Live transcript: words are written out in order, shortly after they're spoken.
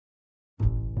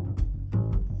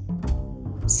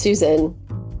Susan,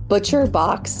 Butcher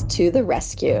Box to the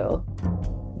rescue.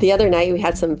 The other night, we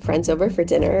had some friends over for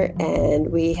dinner and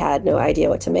we had no idea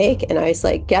what to make. And I was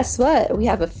like, guess what? We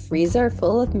have a freezer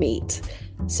full of meat.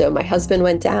 So my husband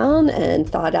went down and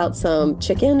thawed out some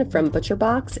chicken from Butcher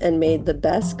Box and made the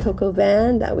best coq au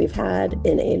vin that we've had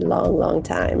in a long, long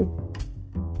time.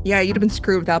 Yeah, you'd have been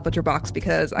screwed without Butcher Box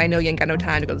because I know you ain't got no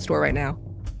time to go to the store right now.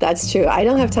 That's true. I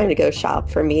don't have time to go shop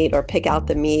for meat or pick out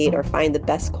the meat or find the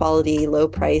best quality,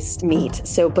 low-priced meat.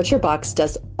 So Butcher Box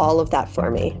does all of that for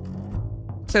me.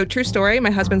 So true story, my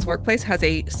husband's workplace has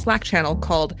a Slack channel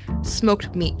called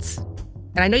Smoked Meats.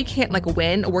 And I know you can't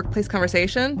win a workplace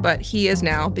conversation, but he is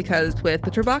now because with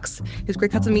Butcher Box, his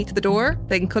great cuts of meat to the door,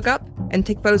 they can cook up and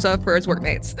take photos of for his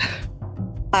workmates.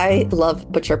 I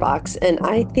love Butcher Box, and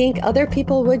I think other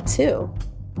people would too.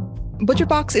 Butcher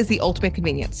Box is the ultimate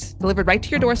convenience. Delivered right to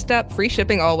your doorstep, free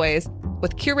shipping always,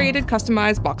 with curated,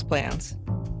 customized box plans.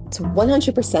 It's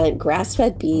 100%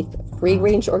 grass-fed beef,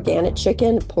 free-range organic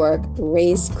chicken, pork,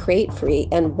 raised crate-free,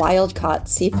 and wild-caught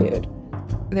seafood.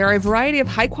 There are a variety of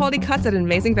high-quality cuts at an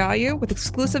amazing value with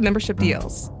exclusive membership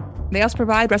deals. They also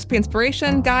provide recipe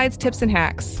inspiration, guides, tips, and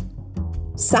hacks.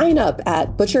 Sign up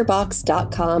at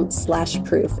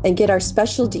butcherbox.com/proof and get our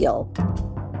special deal.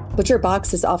 Butcher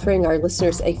Box is offering our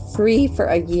listeners a free for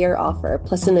a year offer,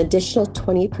 plus an additional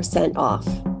 20% off.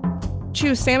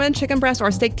 Choose salmon, chicken breast,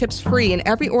 or steak tips free in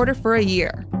every order for a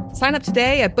year. Sign up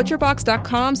today at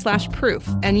butcherbox.com/proof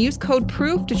and use code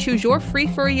PROOF to choose your free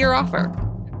for a year offer.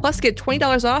 Plus, get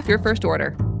 $20 off your first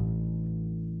order.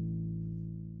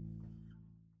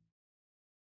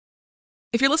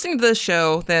 If you're listening to this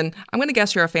show, then I'm going to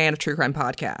guess you're a fan of true crime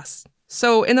podcasts.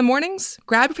 So in the mornings,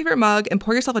 grab your favorite mug and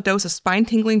pour yourself a dose of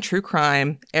spine-tingling true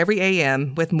crime every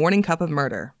AM with Morning Cup of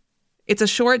Murder. It's a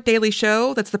short daily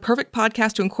show that's the perfect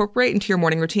podcast to incorporate into your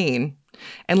morning routine.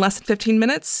 In less than 15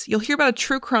 minutes, you'll hear about a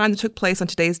true crime that took place on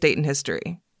today's date in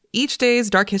history. Each day's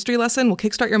dark history lesson will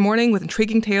kickstart your morning with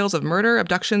intriguing tales of murder,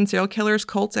 abduction, serial killers,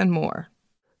 cults, and more.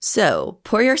 So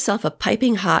pour yourself a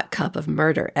piping hot cup of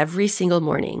murder every single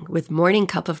morning with Morning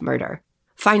Cup of Murder.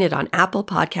 Find it on Apple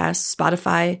Podcasts,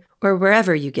 Spotify, or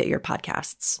wherever you get your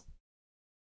podcasts.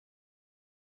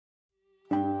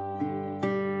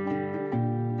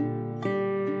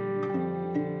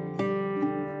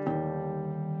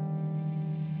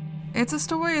 It's a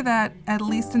story that, at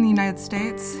least in the United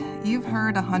States, you've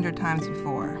heard 100 times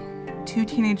before. Two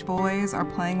teenage boys are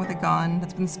playing with a gun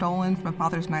that's been stolen from a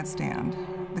father's nightstand.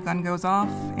 The gun goes off,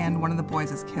 and one of the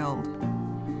boys is killed.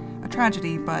 A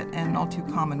tragedy, but an all too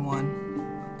common one.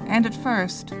 And at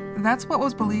first, that's what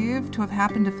was believed to have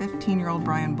happened to 15-year-old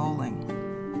Brian Bowling.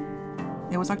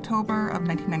 It was October of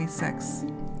 1996.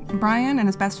 Brian and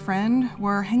his best friend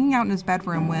were hanging out in his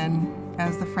bedroom when,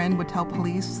 as the friend would tell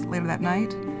police later that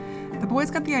night, the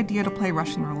boys got the idea to play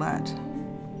Russian roulette.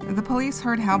 The police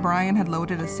heard how Brian had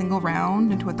loaded a single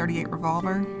round into a .38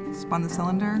 revolver, spun the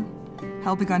cylinder,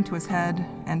 held the gun to his head,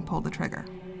 and pulled the trigger.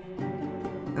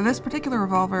 This particular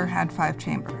revolver had 5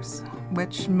 chambers,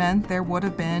 which meant there would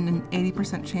have been an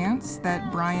 80% chance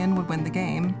that Brian would win the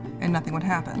game and nothing would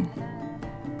happen.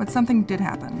 But something did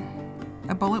happen.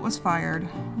 A bullet was fired,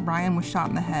 Brian was shot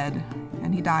in the head,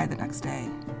 and he died the next day.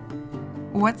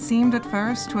 What seemed at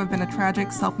first to have been a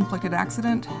tragic self-inflicted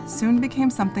accident soon became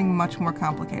something much more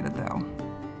complicated, though.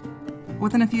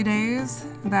 Within a few days,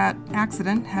 that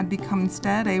accident had become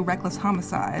instead a reckless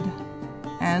homicide.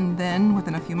 And then,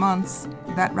 within a few months,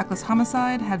 that reckless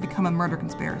homicide had become a murder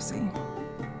conspiracy.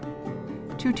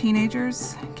 2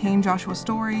 teenagers, Kane Joshua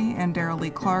Story and Daryl Lee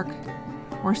Clark,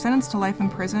 were sentenced to life in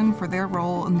prison for their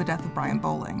role in the death of Brian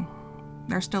Bowling.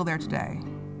 They're still there today.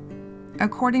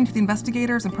 According to the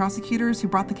investigators and prosecutors who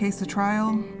brought the case to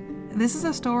trial, this is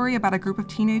a story about a group of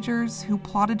teenagers who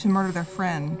plotted to murder their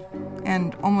friend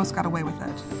and almost got away with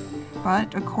it.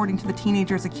 But according to the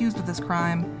teenagers accused of this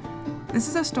crime, this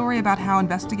is a story about how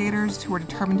investigators who were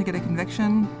determined to get a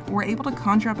conviction were able to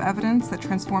conjure up evidence that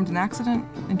transformed an accident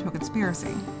into a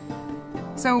conspiracy.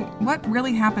 So, what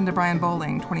really happened to Brian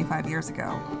Bowling 25 years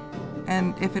ago?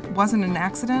 And if it wasn't an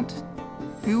accident,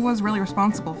 who was really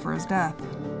responsible for his death?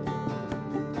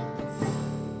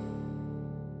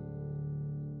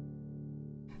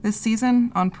 This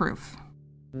season on Proof.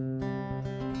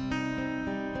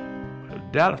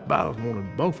 Dallas Ballard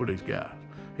wanted both of these guys.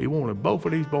 He wanted both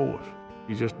of these boys.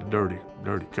 He's just a dirty,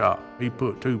 dirty cop. He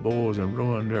put 2 boys and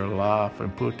ruined their life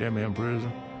and put them in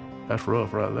prison. That's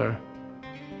rough right there.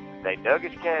 They dug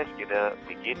his casket up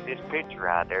to get this picture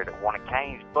out there that one of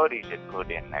Kane's buddies had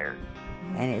put in there.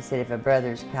 And it said if a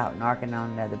brother's caught narking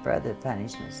on another brother, the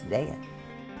punishment's death.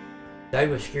 They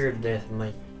were scared to death of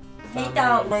me. He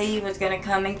thought Lee was going to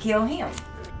come and kill him.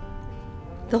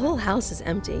 The whole house is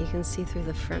empty. You can see through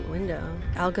the front window.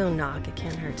 I'll go knock. It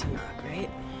can't hurt to knock, right?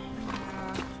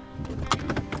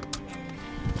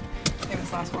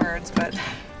 Famous last words, but...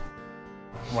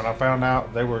 When I found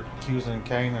out they were accusing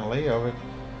Kane and Lee of it,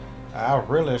 I was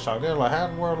really shocked. They were like, how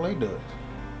in the world Lee do it?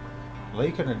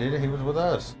 Lee couldn't have did it. He was with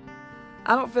us.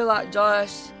 I don't feel like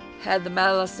Josh had the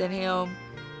malice in him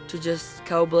to just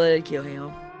cold-blooded kill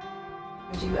him.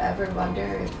 Did you ever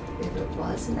wonder if it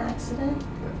was an accident?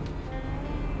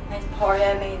 There's part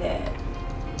of me that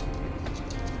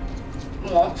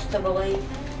wants to believe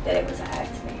that it was an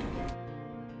accident.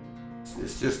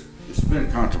 It's been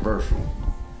controversial.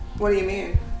 What do you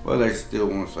mean? Well, they still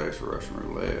want to say it's Russian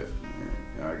roulette.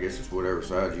 And I guess it's whatever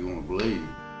side you want to believe.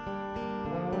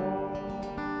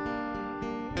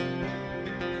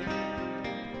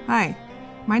 Hi,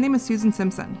 my name is Susan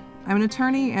Simpson. I'm an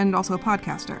attorney and also a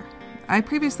podcaster. I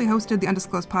previously hosted the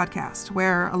Undisclosed podcast,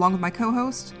 where, along with my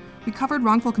co-host, we covered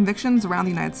wrongful convictions around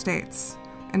the United States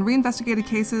and reinvestigated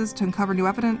cases to uncover new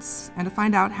evidence and to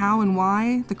find out how and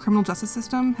why the criminal justice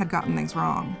system had gotten things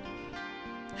wrong.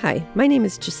 Hi, my name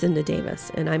is Jacinda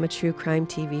Davis, and I'm a true crime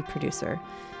TV producer.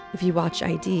 If you watch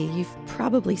ID, you've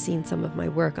probably seen some of my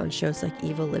work on shows like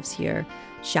Evil Lives Here,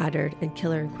 Shattered, and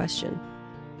Killer in Question.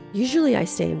 Usually I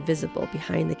stay invisible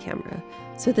behind the camera,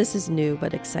 so this is new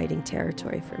but exciting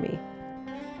territory for me.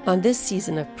 On this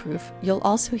season of Proof, you'll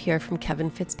also hear from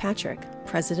Kevin Fitzpatrick,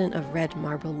 president of Red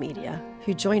Marble Media,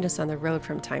 who joined us on the road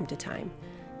from time to time,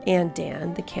 and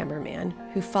Dan, the cameraman,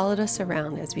 who followed us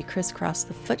around as we crisscrossed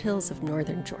the foothills of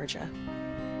northern Georgia.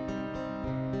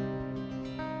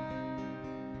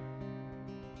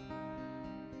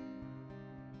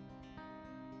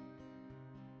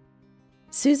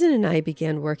 Susan and I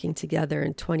began working together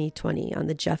in 2020 on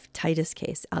the Jeff Titus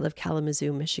case out of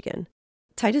Kalamazoo, Michigan.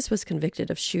 Titus was convicted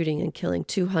of shooting and killing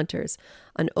 2 hunters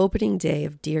on opening day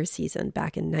of deer season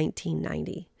back in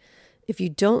 1990. If you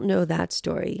don't know that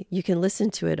story, you can listen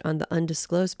to it on the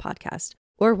Undisclosed podcast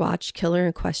or watch Killer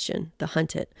in Question, The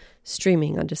Hunted,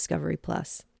 streaming on Discovery+.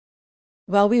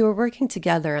 While we were working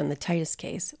together on the Titus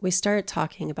case, we started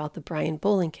talking about the Brian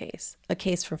Bowling case, a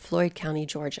case from Floyd County,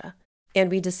 Georgia. And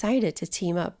we decided to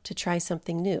team up to try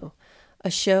something new,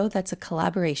 a show that's a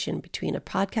collaboration between a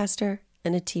podcaster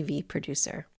and a TV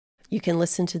producer. You can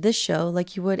listen to this show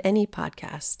like you would any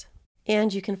podcast.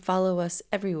 And you can follow us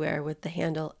everywhere with the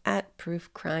handle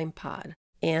 @ProofCrimePod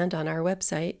and on our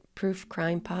website,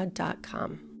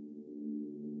 proofcrimepod.com.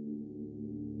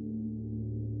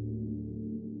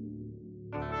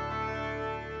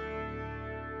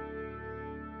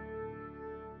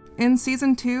 In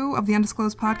Season 2 of the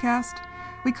Undisclosed podcast,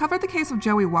 we covered the case of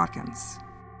Joey Watkins.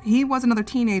 He was another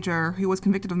teenager who was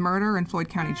convicted of murder in Floyd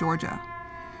County, Georgia.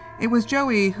 It was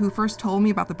Joey who first told me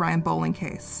about the Brian Bowling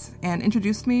case and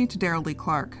introduced me to Daryl Lee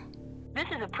Clark. This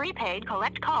is a prepaid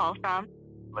collect call from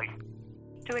Lee.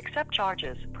 To accept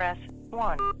charges, press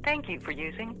 1. Thank you for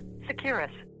using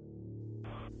Securus.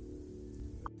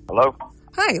 Hello?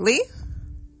 Hi, Lee.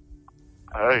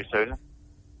 Hey, Susan.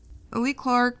 Lee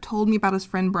Clark told me about his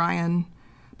friend Brian,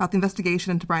 about the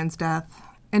investigation into Brian's death,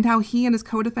 and how he and his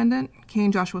co-defendant,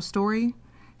 Kane Joshua Story,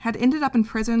 had ended up in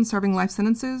prison serving life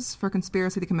sentences for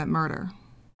conspiracy to commit murder.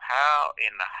 How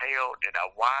in the hell did I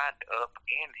wind up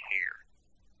in here?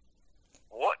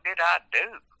 What did I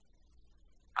do?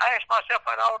 I ask myself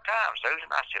that all the time,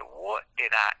 Susan. I said, what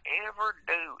did I ever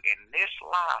do in this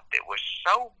life that was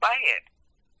so bad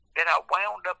that I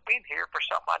wound up in here for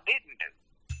something I didn't do?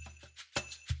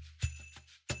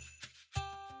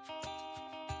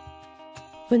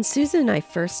 When Susan and I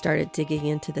first started digging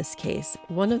into this case,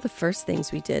 one of the first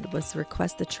things we did was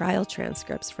request the trial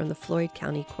transcripts from the Floyd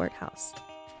County Courthouse.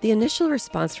 The initial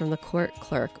response from the court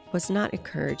clerk was not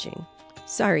encouraging.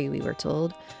 Sorry, we were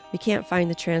told, we can't find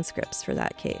the transcripts for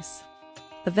that case.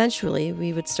 Eventually,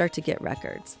 we would start to get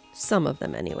records, some of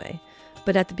them anyway.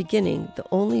 But at the beginning, the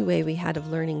only way we had of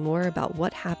learning more about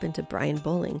what happened to Brian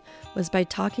Bowling was by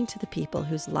talking to the people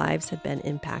whose lives had been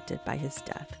impacted by his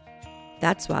death.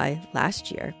 That's why,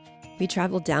 last year, we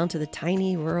traveled down to the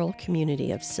tiny rural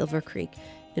community of Silver Creek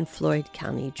in Floyd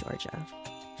County, Georgia.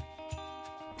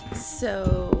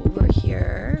 So we're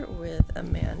here with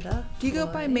Amanda. Do you go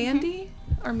by Mandy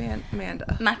or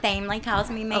Amanda? My family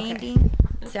calls me Mandy.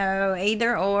 Okay. So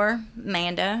either or,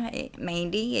 Mandy,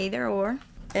 either or.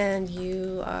 And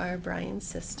you are Brian's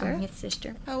sister. I'm his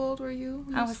sister. How old were you?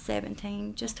 I was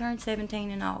 17, just turned 17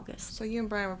 in August. So you and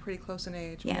Brian were pretty close in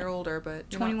age. Yeah. You're older, but...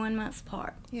 21 months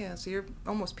apart. Yeah, so you're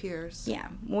almost peers. Yeah,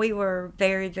 we were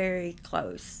very, very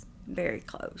close. Very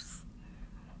close.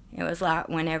 It was like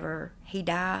whenever he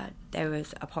died, there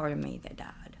was a part of me that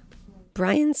died.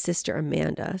 Brian's sister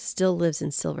Amanda still lives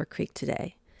in Silver Creek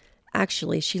today.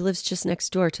 Actually, she lives just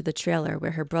next door to the trailer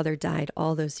where her brother died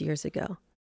all those years ago.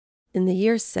 In the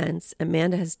years since,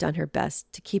 Amanda has done her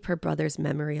best to keep her brother's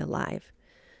memory alive.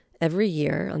 Every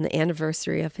year, on the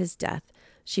anniversary of his death,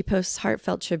 she posts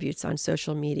heartfelt tributes on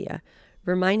social media,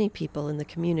 reminding people in the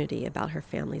community about her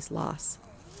family's loss.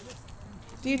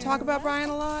 Do you talk about Brian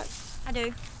a lot? I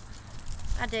do.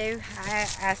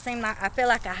 I feel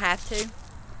like I have to,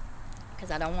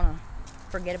 because I don't want to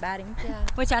forget about him. Yeah.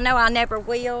 Which I know I never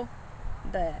will,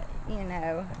 but, you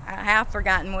know, I have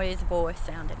forgotten what his voice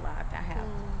sounded like. I have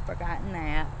forgotten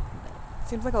that.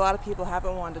 Seems like a lot of people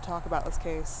haven't wanted to talk about this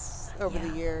case over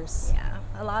the years. Yeah,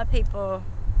 a lot of people,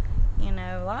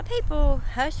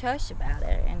 hush about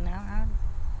it, and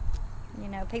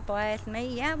people ask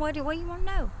me, what do you want to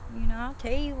know? I'll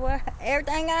tell you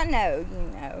everything I know,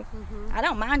 Mm-hmm. I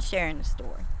don't mind sharing the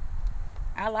story.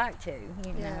 I like to,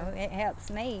 it helps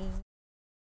me.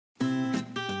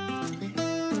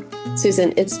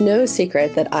 Susan, it's no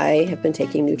secret that I have been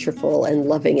taking Nutrafol and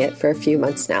loving it for a few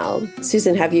months now.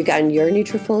 Susan, have you gotten your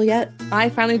Nutrafol yet? I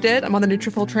finally did. I'm on the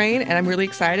Nutrafol train, and I'm really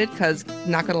excited because,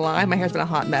 not going to lie, my hair's been a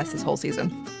hot mess this whole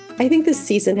season. I think this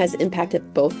season has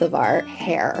impacted both of our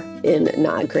hair in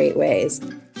not great ways.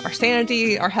 Our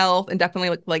sanity, our health, and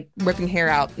definitely like ripping hair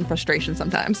out in frustration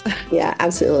sometimes. Yeah,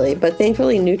 absolutely. But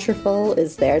thankfully, Nutrafol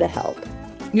is there to help.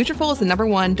 Nutrafol is the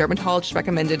 #1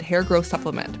 dermatologist-recommended hair growth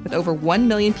supplement, with over 1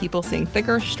 million people seeing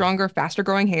thicker, stronger,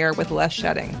 faster-growing hair with less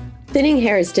shedding. Thinning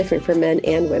hair is different for men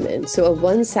and women, so a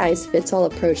one-size-fits-all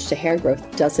approach to hair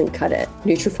growth doesn't cut it.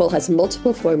 Nutrafol has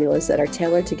multiple formulas that are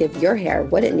tailored to give your hair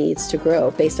what it needs to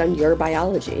grow based on your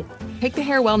biology. Take the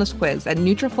hair wellness quiz at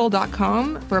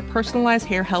Nutrafol.com for a personalized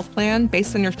hair health plan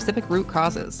based on your specific root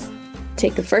causes.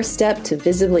 Take the first step to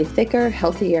visibly thicker,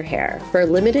 healthier hair. For a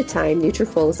limited time,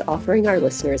 Nutrafol is offering our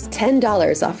listeners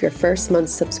 $10 off your first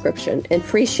month's subscription and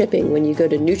free shipping when you go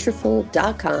to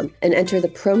Nutrafol.com and enter the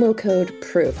promo code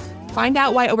PROOF. Find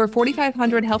out why over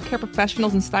 4,500 healthcare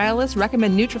professionals and stylists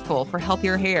recommend Nutrafol for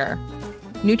healthier hair.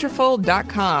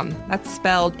 Nutrafol.com. That's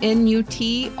spelled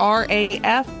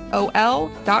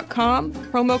Nutrafol.com,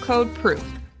 promo code PROOF.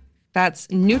 That's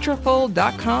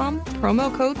Nutrafol.com,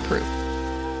 promo code PROOF.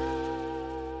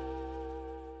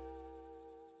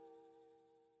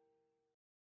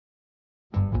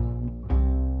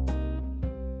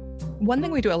 One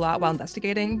thing we do a lot while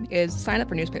investigating is sign up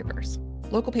for newspapers.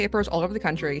 Local papers all over the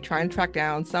country trying to track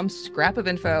down some scrap of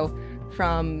info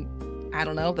from,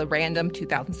 the random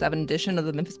 2007 edition of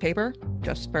the Memphis paper,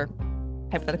 just for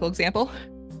hypothetical example.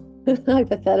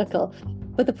 Hypothetical.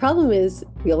 But the problem is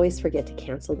we always forget to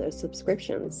cancel those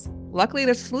subscriptions. Luckily,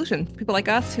 there's a solution for people like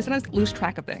us who sometimes lose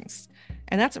track of things,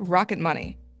 and that's Rocket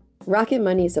Money. Rocket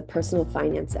Money is a personal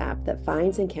finance app that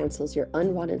finds and cancels your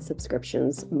unwanted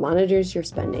subscriptions, monitors your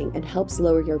spending, and helps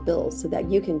lower your bills so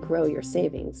that you can grow your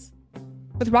savings.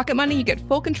 With Rocket Money, you get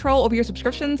full control over your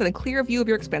subscriptions and a clear view of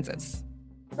your expenses.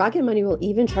 Rocket Money will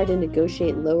even try to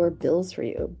negotiate lower bills for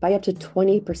you by up to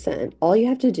 20%. All you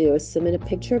have to do is submit a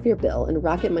picture of your bill, and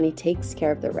Rocket Money takes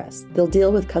care of the rest. They'll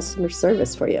deal with customer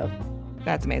service for you.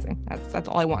 That's amazing. That's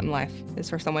all I want in life, is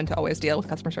for someone to always deal with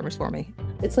customer service for me.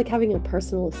 It's like having a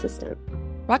personal assistant.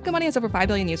 Rocket Money has over 5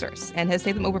 billion users and has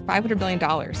saved them over $500 billion,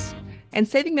 and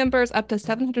saving members up to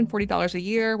 $740 a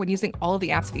year when using all of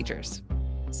the app's features.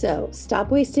 So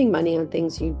stop wasting money on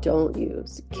things you don't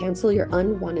use. Cancel your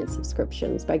unwanted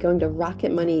subscriptions by going to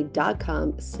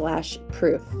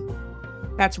rocketmoney.com/proof.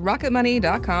 That's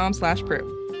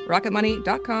rocketmoney.com/proof.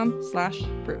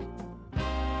 rocketmoney.com/proof.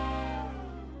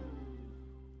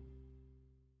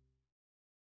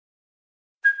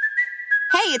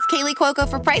 Hey, it's Kaylee Cuoco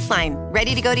for Priceline.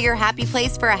 Ready to go to your happy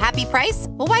place for a happy price?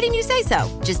 Well, why didn't you say so?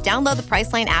 Just download the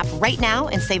Priceline app right now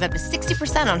and save up to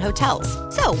 60% on hotels.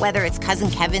 So whether it's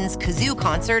Cousin Kevin's Kazoo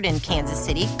Concert in Kansas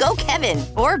City, go Kevin,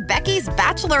 or Becky's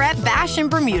Bachelorette Bash in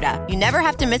Bermuda, you never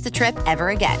have to miss a trip ever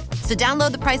again. So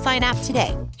download the Priceline app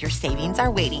today. Your savings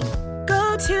are waiting.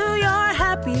 Go to your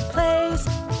happy place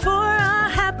for a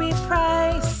happy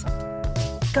price.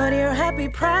 Go to your happy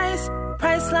price,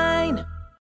 Priceline.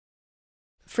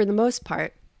 For the most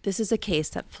part, this is a case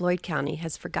that Floyd County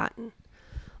has forgotten.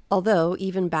 Although,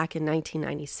 even back in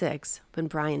 1996, when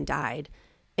Brian died,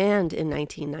 and in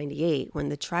 1998, when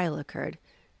the trial occurred,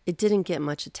 it didn't get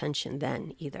much attention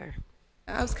then either.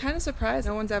 I was kind of surprised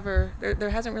no one's ever,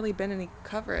 there hasn't really been any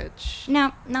coverage.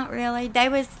 No, not really.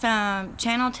 There was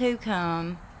Channel 2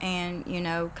 come and,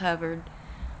 covered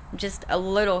just a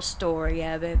little story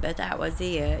of it, but that was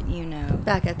it,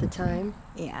 Back at the time?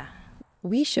 Yeah.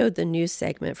 We showed the news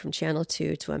segment from Channel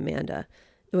 2 to Amanda.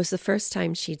 It was the first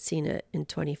time she'd seen it in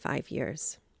 25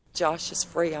 years. Josh is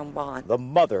free on bond. The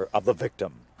mother of the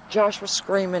victim. Josh was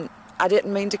screaming I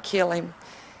didn't mean to kill him.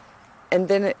 And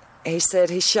then he said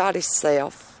he shot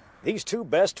himself. These two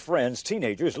best friends,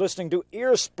 teenagers, listening to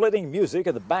ear-splitting music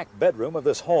in the back bedroom of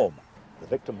this home. The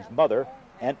victim's mother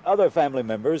and other family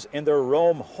members in their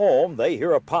Rome home, they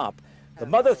hear a pop. The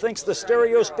mother thinks the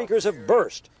stereo speakers have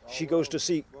burst. She goes to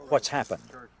see what's happened.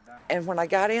 And when I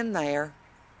got in there,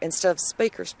 instead of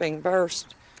speakers being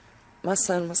burst, my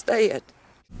son was dead.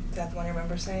 Is that the one you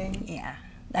remember saying? Yeah.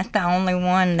 That's the only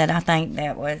one that I think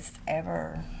that was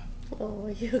ever... Oh,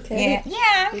 are you okay?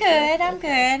 Yeah, I'm good. I'm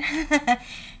good.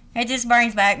 It just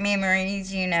brings back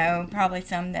memories, you know, probably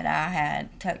some that I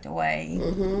had tucked away,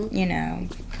 you know.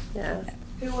 Yeah.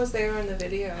 Who was there in the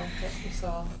video that you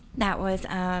saw? That was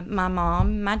my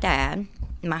mom, my dad,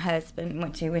 my husband,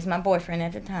 which he was my boyfriend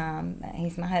at the time.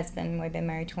 He's my husband. We've been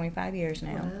married 25 years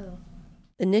now. Wow.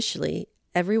 Initially,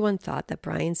 everyone thought that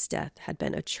Brian's death had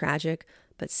been a tragic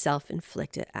but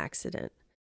self-inflicted accident.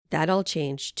 That all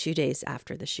changed 2 days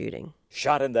after the shooting.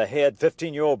 Shot in the head,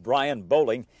 15-year-old Brian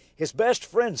Bowling. His best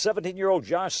friend, 17-year-old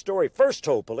Josh Story, first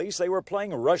told police they were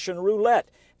playing Russian roulette,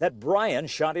 that Brian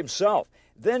shot himself.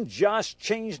 Then Josh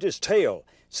changed his tale.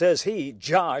 Says he,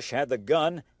 Josh, had the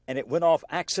gun and it went off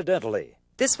accidentally.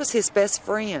 This was his best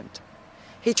friend.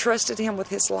 He trusted him with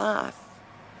his life,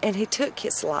 and he took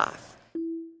his life.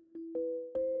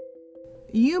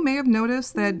 You may have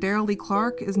noticed that Daryl Lee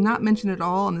Clark is not mentioned at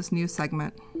all in this news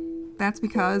segment. That's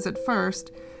because, at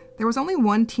first, there was only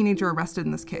one teenager arrested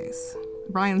in this case,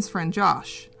 Brian's friend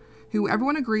Josh, who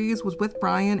everyone agrees was with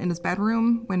Brian in his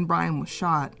bedroom when Brian was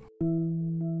shot.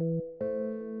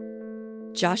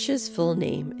 Josh's full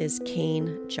name is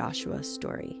Kane Joshua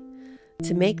Story.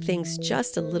 To make things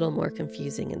just a little more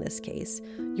confusing in this case,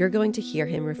 you're going to hear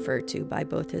him referred to by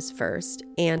both his first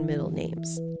and middle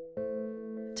names.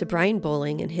 To Brian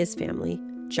Bowling and his family,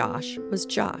 Josh was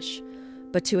Josh,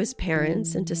 but to his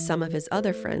parents and to some of his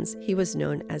other friends, he was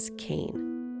known as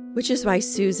Kane, which is why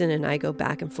Susan and I go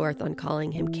back and forth on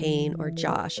calling him Kane or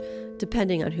Josh,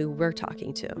 depending on who we're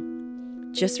talking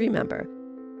to. Just remember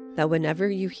that whenever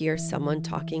you hear someone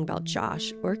talking about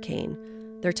Josh or Kane,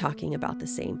 they're talking about the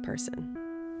same person.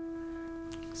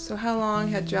 So how long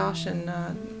had Josh and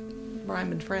Brian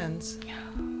been friends?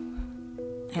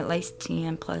 At least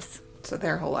 10 plus. So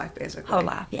their whole life, basically. Whole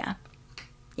life, yeah.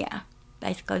 Yeah,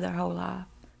 basically their whole life.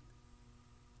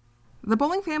 The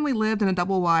Bowling family lived in a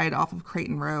double wide off of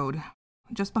Creighton Road,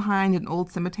 just behind an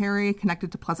old cemetery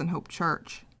connected to Pleasant Hope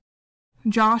Church.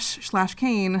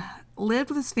 Josh/Kane lived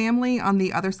with his family on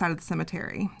the other side of the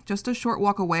cemetery, just a short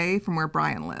walk away from where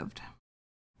Brian lived.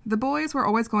 The boys were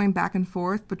always going back and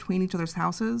forth between each other's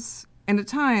houses, and at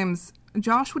times,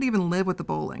 Josh would even live with the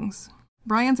Bowlings.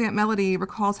 Brian's Aunt Melody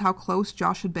recalls how close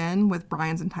Josh had been with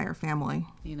Brian's entire family.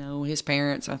 You know, his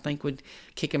parents, I think, would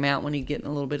kick him out when he'd get in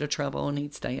a little bit of trouble, and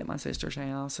he'd stay at my sister's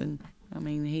house. And, I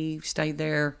mean, he stayed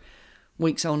there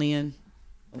weeks on end.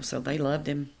 So they loved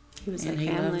him. He was and like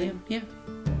he family. loved him. Yeah.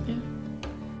 Yeah.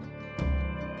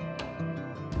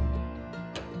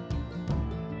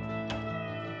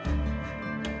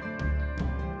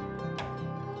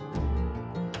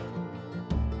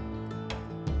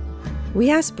 We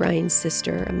asked Brian's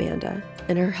sister, Amanda,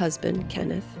 and her husband,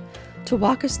 Kenneth, to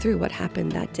walk us through what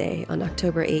happened that day on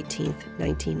October 18th,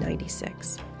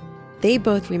 1996. They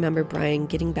both remember Brian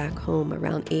getting back home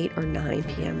around 8 or 9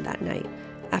 p.m. that night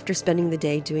after spending the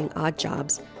day doing odd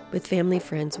jobs with family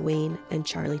friends Wayne and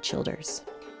Charlie Childers.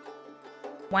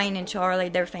 Wayne and Charlie,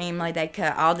 their family, they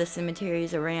cut all the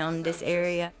cemeteries around this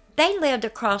area. They lived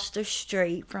across the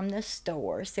street from the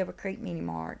store, Silver Creek Mini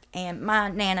Mart, and my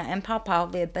Nana and Papa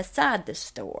lived beside the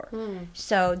store.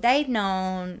 So they've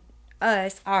known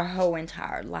us our whole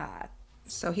entire life.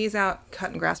 So he's out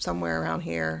cutting grass somewhere around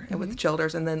here with the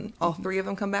Childers, and then all three of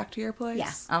them come back to your place?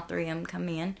 Yeah, all three of them come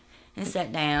in and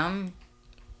sat down.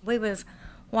 We was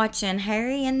watching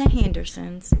Harry and the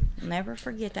Hendersons. I'll never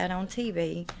forget that on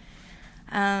TV.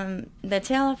 The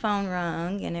telephone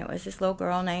rung, and it was this little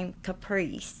girl named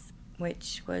Caprice,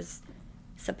 which was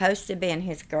supposed to have been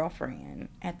his girlfriend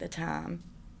at the time.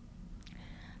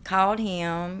 Called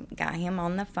him, got him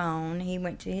on the phone. He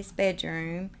went to his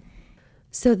bedroom.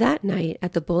 So that night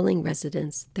at the Bowling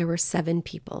residence, there were 7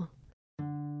 people.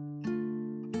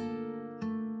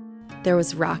 There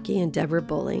was Rocky and Deborah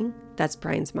Bowling, that's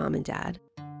Brian's mom and dad,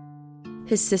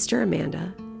 his sister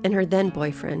Amanda, and her then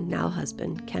boyfriend, now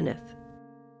husband, Kenneth,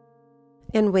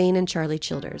 and Wayne and Charlie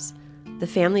Childers, the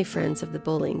family friends of the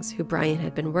Bowlings who Brian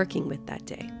had been working with that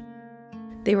day.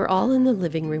 They were all in the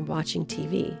living room watching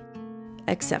TV,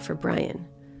 except for Brian,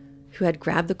 who had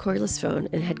grabbed the cordless phone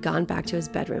and had gone back to his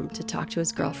bedroom to talk to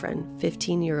his girlfriend,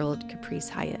 15-year-old Caprice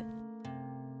Hyatt.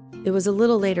 It was a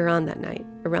little later on that night,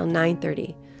 around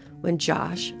 9:30, when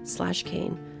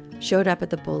Josh/Kane showed up at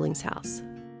the Bowling's house.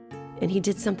 And he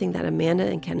did something that Amanda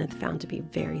and Kenneth found to be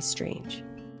very strange.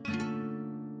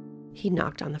 He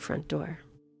knocked on the front door.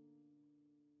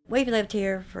 We've lived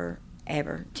here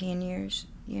forever, 10 years.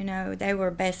 You know, they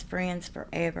were best friends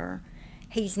forever.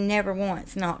 He's never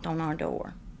once knocked on our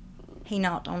door. He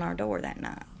knocked on our door that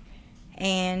night.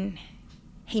 And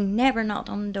he never knocked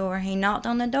on the door. He knocked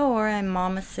on the door and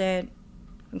Mama said,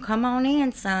 "Come on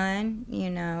in, son," you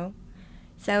know.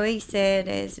 So he said,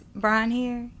 "Is Brian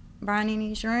here? Brian in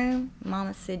his room?"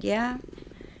 Mama said, "Yeah."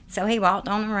 So he walked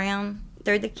on around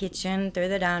through the kitchen, through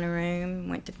the dining room,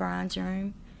 went to Brian's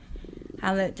room.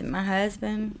 I looked at my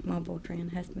husband, my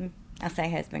boyfriend, husband. I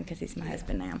say husband because he's my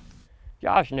husband now.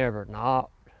 Josh never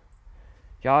knocked.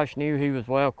 Josh knew he was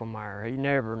welcome there. He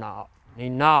never knocked. He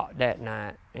knocked that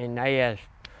night, and they asked,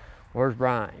 "Where's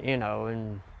Brian?" You know,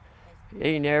 and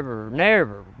he never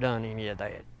done any of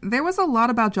that. There was a lot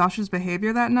about Josh's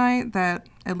behavior that night that,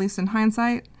 at least in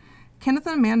hindsight, Kenneth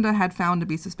and Amanda had found to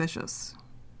be suspicious.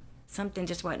 Something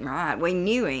just wasn't right. We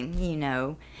knew him, you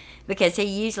know, because he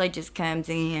usually just comes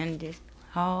in, just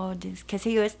because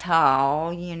he was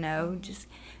tall, you know, just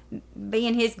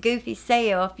being his goofy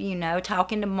self, you know,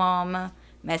 talking to Mama,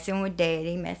 messing with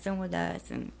Daddy, messing with us,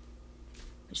 and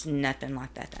there's nothing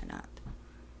like that night.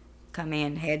 Come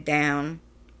in, head down,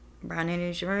 Brian in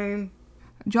his room.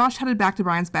 Josh headed back to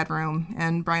Brian's bedroom,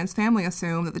 and Brian's family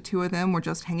assumed that the two of them were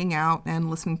just hanging out and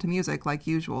listening to music like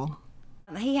usual.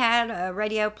 He had a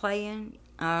radio playing.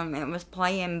 It was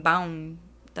playing Bone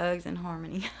Thugs and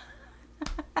Harmony.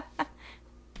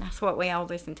 That's what we all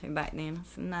listened to back then.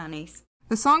 It's the 90s.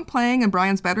 The song playing in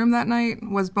Brian's bedroom that night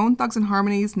was Bone Thugs and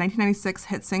Harmony's 1996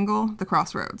 hit single, The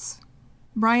Crossroads.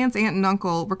 Brian's aunt and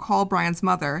uncle recall Brian's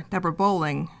mother, Deborah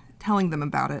Bowling, telling them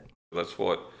about it. That's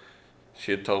what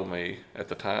she had told me at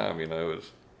the time, you know,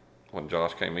 is when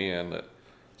Josh came in, that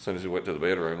as soon as he went to the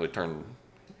bedroom, they turned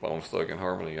Bone Thugs and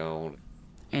Harmony on.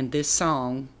 And this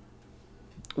song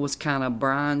was kind of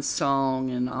Brian's song,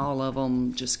 and all of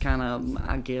them just kind of,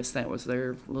 I guess that was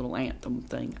their little anthem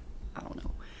thing. I don't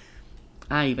know.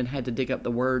 I even had to dig up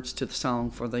the words to the song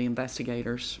for the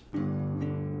investigators.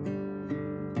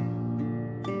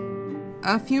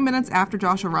 A few minutes after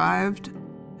Josh arrived,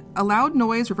 a loud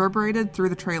noise reverberated through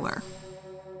the trailer.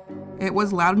 It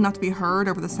was loud enough to be heard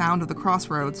over the sound of The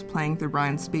Crossroads playing through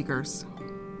Brian's speakers.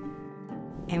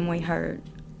 And we heard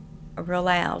a real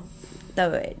loud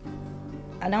thud.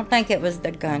 I don't think it was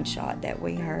the gunshot that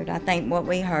we heard. I think what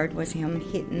we heard was him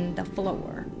hitting the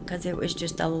floor, because it was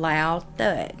just a loud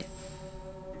thud.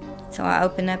 So I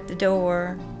opened up the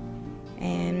door,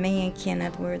 and me and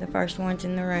Kenneth were the first ones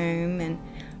in the room, and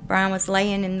Brian was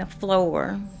laying in the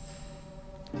floor.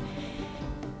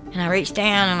 And I reached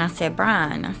down and I said,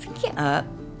 "Brian," I said, "get up,"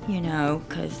 you know,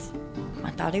 because I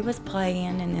thought he was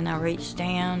playing. And then I reached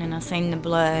down and I seen the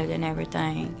blood and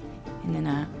everything. And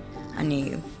then I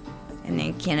knew. And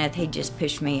then Kenneth, he just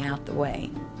pushed me out the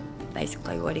way,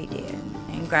 basically what he did,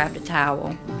 and grabbed a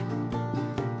towel.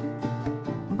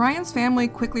 Brian's family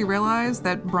quickly realized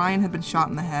that Brian had been shot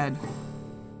in the head.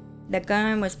 The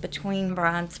gun was between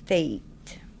Brian's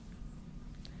feet.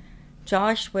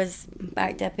 Josh was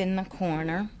backed up in the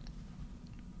corner.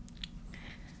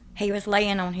 He was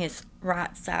laying on his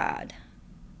right side,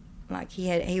 like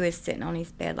he was sitting on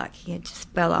his bed like he had just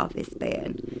fell off his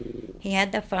bed. He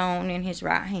had the phone in his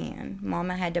right hand.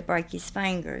 Mama had to break his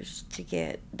fingers to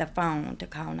get the phone to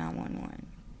call 911.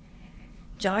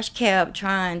 Josh kept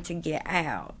trying to get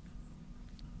out.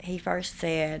 He first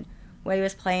said, well, he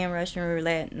was playing Russian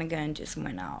roulette and the gun just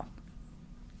went off.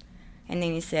 And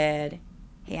then he said,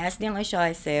 he accidentally shot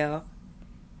himself.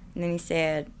 And then he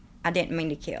said, I didn't mean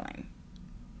to kill him.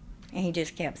 And he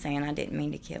just kept saying, I didn't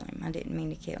mean to kill him. I didn't mean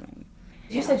to kill him.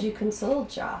 You said you consoled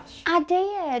Josh. I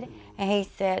did. And he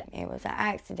said it was an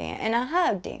accident. And I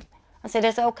hugged him. I said,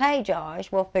 it's okay,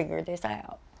 Josh. We'll figure this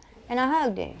out. And I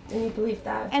hugged him. And you believe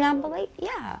that? And I believe,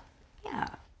 yeah.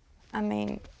 I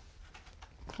mean,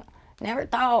 never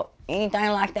thought anything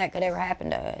like that could ever happen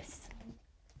to us.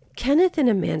 Kenneth and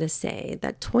Amanda say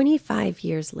that 25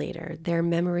 years later, their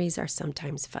memories are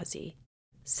sometimes fuzzy.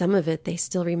 Some of it they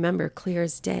still remember clear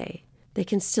as day. They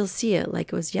can still see it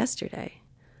like it was yesterday.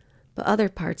 But other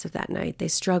parts of that night they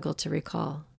struggle to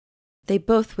recall. They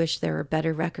both wish there were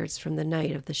better records from the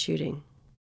night of the shooting.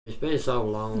 It's been so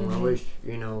long. I wish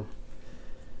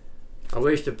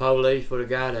the police would have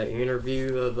got an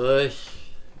interview of us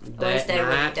that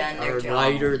night or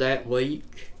later that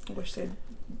week. I wish they'd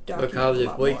because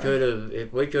if we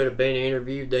could have been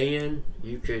interviewed then,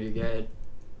 you could have got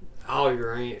all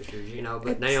your answers,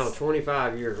 But now,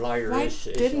 25 years later, it's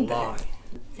a lot.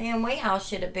 Then we all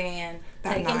should have been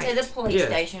That taken night. to the police Yeah.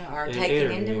 station or And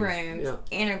taken into interviewed. rooms,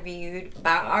 Yeah. interviewed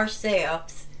by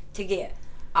ourselves to get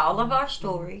all of our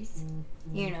stories,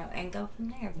 and go from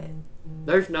there. But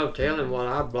There's no telling what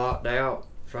I blocked out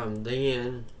from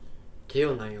then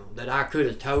till now that I could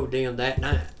have told them that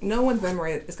night. No one's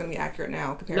memory is going to be accurate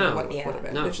now compared No. to what it Yeah. would have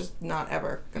been. No. It's just not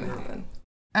ever going to happen.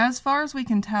 As far as we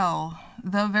can tell,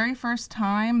 the very first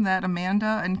time that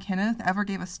Amanda and Kenneth ever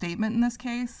gave a statement in this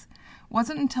case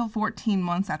wasn't until 14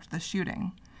 months after the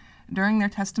shooting, during their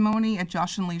testimony at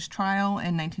Josh and Lee's trial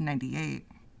in 1998.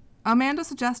 Amanda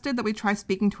suggested that we try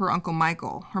speaking to her Uncle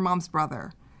Michael, her mom's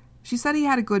brother. She said he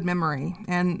had a good memory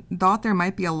and thought there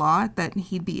might be a lot that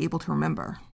he'd be able to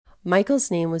remember.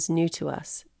 Michael's name was new to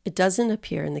us. It doesn't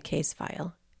appear in the case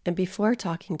file. And before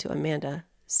talking to Amanda,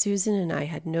 Susan and I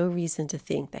had no reason to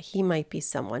think that he might be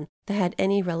someone that had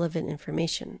any relevant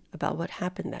information about what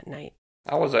happened that night.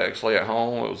 I was actually at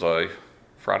home. It was a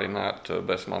Friday night, to the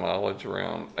best of my knowledge,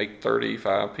 around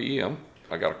 8:35 p.m.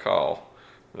 I got a call.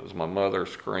 It was my mother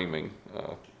screaming,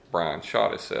 Brian shot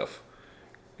himself.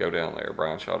 Go down there.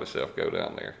 Brian shot himself. Go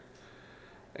down there.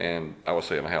 And I was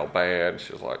saying how bad.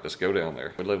 She was like, just go down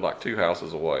there. We lived like 2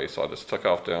 houses away, so I just took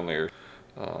off down there.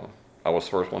 I was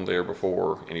the first one there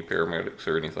before any paramedics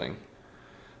or anything.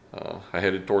 I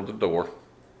headed toward the door.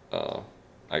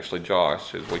 Actually,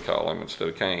 Josh, as we call him instead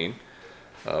of Kane,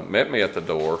 met me at the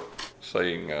door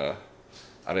saying, I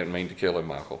didn't mean to kill him,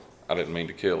 Michael. I didn't mean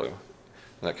to kill him.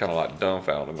 And that kind of like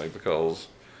dumbfounded me because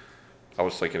I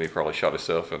was thinking he probably shot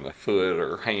himself in the foot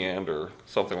or hand or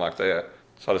something like that.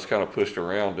 So I just kind of pushed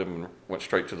around him and went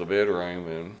straight to the bedroom,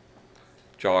 and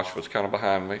Josh was kind of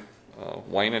behind me.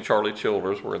 Wayne and Charlie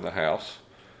Childers were in the house.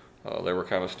 They were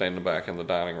kind of standing back in the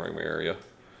dining room area,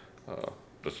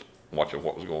 just watching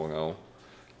what was going on.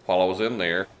 While I was in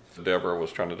there, Deborah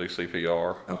was trying to do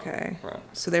CPR. Okay. Right.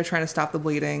 So they're trying to stop the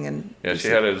bleeding, and Yeah, she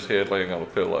had his head laying on a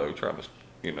pillow, trying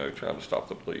to stop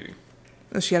the bleeding.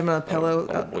 Oh, she had him on a pillow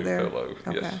On a blue there. pillow,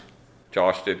 Okay. yes.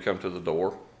 Josh did come to the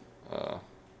door.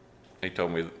 He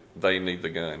told me they need the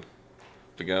gun.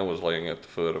 The gun was laying at the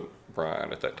foot of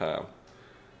Brian at that time.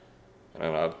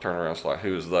 And I turned around and was like,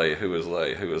 who is they? Who is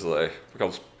they? Who is they?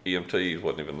 Because EMTs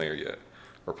wasn't even there yet,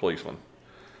 or policemen.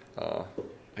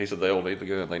 He said, they'll need the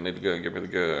gun. They need the gun. Give me the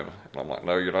gun. And I'm like,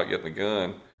 no, you're not getting the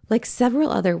gun. Like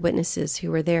several other witnesses who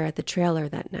were there at the trailer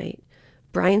that night,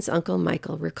 Brian's uncle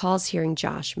Michael recalls hearing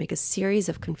Josh make a series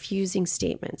of confusing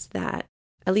statements that,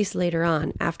 at least later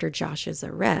on, after Josh's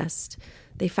arrest,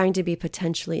 they find to be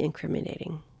potentially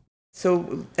incriminating.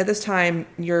 So at this time,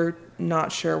 you're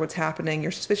not sure what's happening.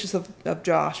 You're suspicious of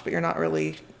Josh, but you're not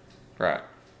really... Right.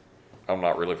 I'm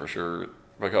not really for sure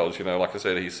because, like I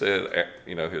said, he said,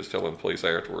 he was telling the police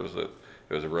afterwards that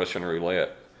it was a Russian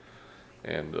roulette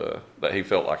and that he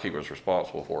felt like he was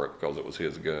responsible for it because it was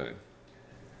his gun.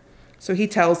 So he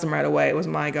tells them right away, it was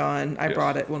my gun. I Yes.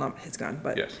 brought it. Well, not his gun,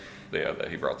 but... Yes. Yeah, that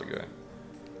he brought the gun.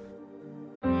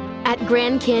 At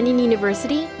Grand Canyon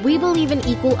University, we believe in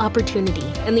equal opportunity,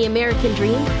 and the American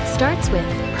dream starts with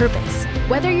purpose.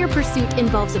 Whether your pursuit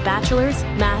involves a bachelor's,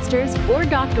 master's, or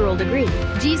doctoral degree,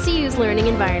 GCU's learning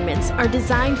environments are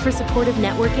designed for supportive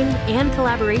networking and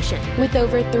collaboration. With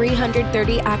over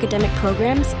 330 academic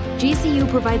programs, GCU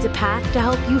provides a path to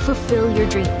help you fulfill your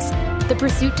dreams. The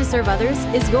pursuit to serve others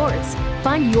is yours.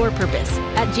 Find your purpose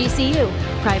at GCU.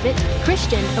 Private,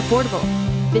 Christian, affordable.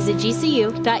 Visit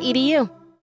gcu.edu.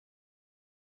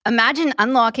 Imagine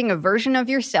unlocking a version of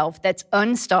yourself that's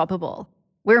unstoppable,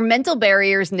 where mental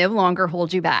barriers no longer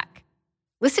hold you back.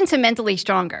 Listen to Mentally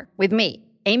Stronger with me,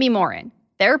 Amy Morin,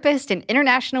 therapist and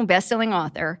international best-selling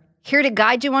author, here to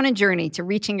guide you on a journey to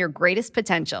reaching your greatest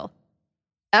potential.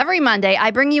 Every Monday,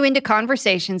 I bring you into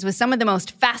conversations with some of the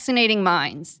most fascinating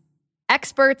minds.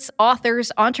 Experts,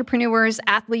 authors, entrepreneurs,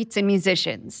 athletes, and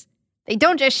musicians. They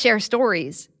don't just share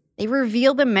stories, they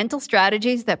reveal the mental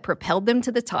strategies that propelled them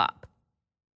to the top.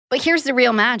 But here's the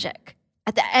real magic.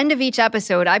 At the end of each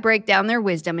episode, I break down their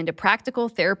wisdom into practical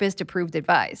therapist-approved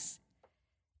advice.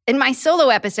 In my solo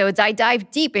episodes, I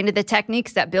dive deep into the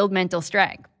techniques that build mental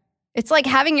strength. It's like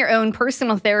having your own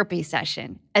personal therapy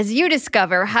session as you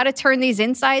discover how to turn these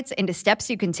insights into steps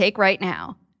you can take right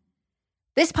now.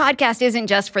 This podcast isn't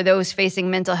just for those facing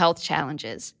mental health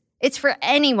challenges. It's for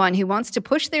anyone who wants to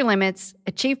push their limits,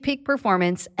 achieve peak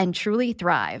performance, and truly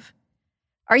thrive.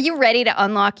 Are you ready to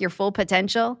unlock your full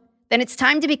potential? Then it's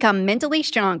time to become mentally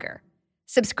stronger.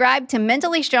 Subscribe to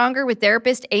Mentally Stronger with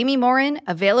therapist Amy Morin,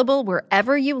 available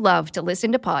wherever you love to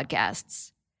listen to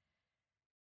podcasts.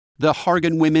 The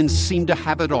Hargan women seem to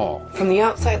have it all. From the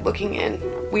outside looking in,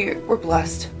 we're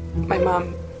blessed. My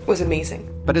mom was amazing.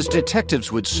 But as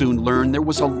detectives would soon learn, there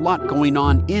was a lot going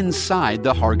on inside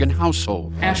the Hargan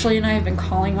household. Ashley and I have been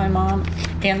calling my mom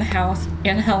and the house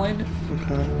and Helen.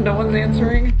 Okay. No one's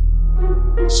answering.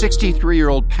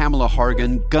 63-year-old Pamela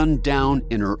Hargan gunned down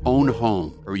in her own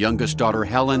home. Her youngest daughter,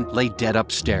 Helen, lay dead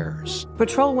upstairs.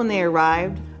 Patrol, when they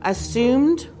arrived,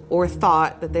 assumed or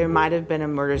thought that there might have been a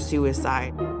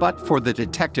murder-suicide. But for the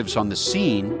detectives on the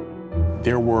scene,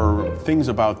 there were things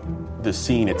about the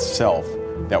scene itself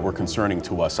that were concerning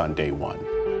to us on day one.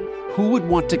 Who would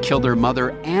want to kill their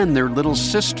mother and their little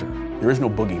sister? There is no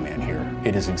boogeyman here.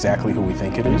 It is exactly who we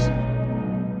think it is.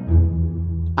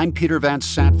 I'm Peter Van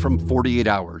Sant from 48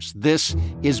 Hours. This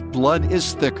is Blood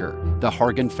is Thicker, the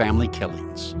Hargan family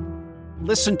killings.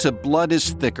 Listen to Blood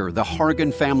is Thicker, the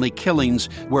Hargan family killings,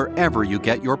 wherever you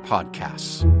get your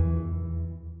podcasts.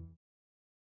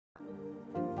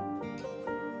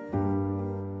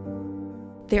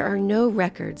 There are no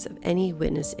records of any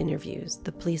witness interviews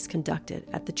the police conducted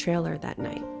at the trailer that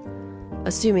night,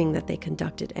 assuming that they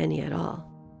conducted any at all.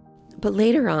 But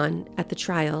later on, at the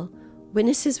trial,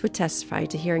 witnesses would testify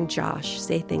to hearing Josh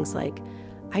say things like,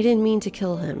 "I didn't mean to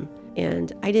kill him,"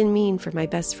 and "I didn't mean for my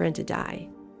best friend to die,"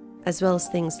 as well as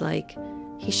things like,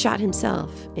 "He shot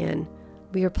himself," and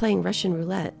 "We were playing Russian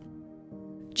roulette."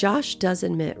 Josh does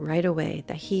admit right away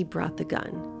that he brought the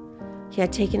gun. He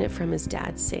had taken it from his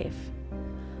dad's safe.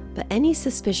 But any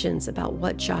suspicions about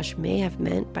what Josh may have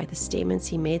meant by the statements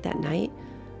he made that night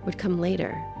would come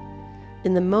later.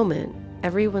 In the moment,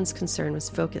 everyone's concern was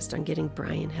focused on getting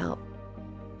Brian help.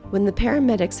 When the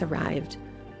paramedics arrived,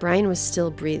 Brian was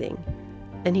still breathing,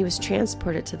 and he was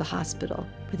transported to the hospital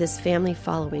with his family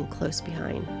following close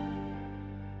behind.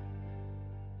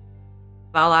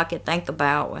 All I could think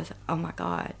about was, oh my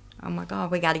God,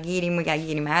 we got to get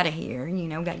him out of here,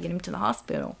 got to get him to the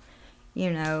hospital.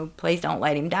 Please don't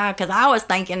let him die, because I was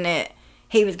thinking that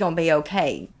he was going to be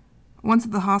okay. Once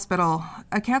at the hospital,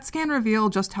 a CAT scan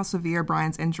revealed just how severe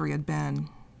Brian's injury had been.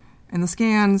 In the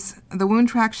scans, the wound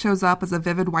track shows up as a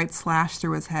vivid white slash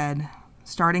through his head,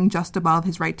 starting just above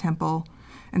his right temple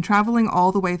and traveling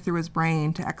all the way through his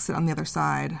brain to exit on the other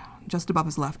side, just above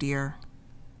his left ear.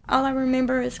 All I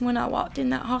remember is when I walked in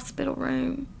that hospital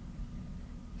room,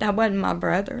 that wasn't my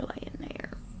brother laying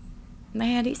there.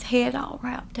 They had his head all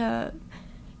wrapped up.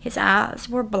 His eyes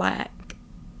were black.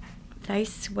 They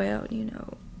swelled,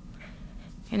 And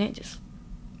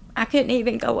I couldn't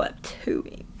even go up to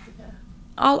him.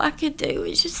 All I could do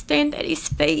was just stand at his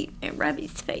feet and rub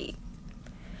his feet.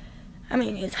 I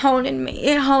mean, it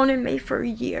haunted me for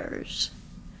years.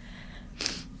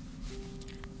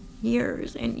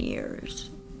 Years and years.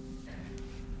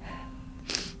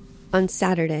 On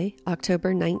Saturday,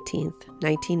 October 19th,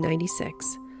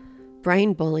 1996,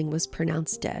 Brian Bowling was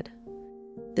pronounced dead.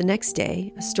 The next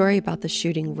day, a story about the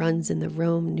shooting runs in the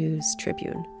Rome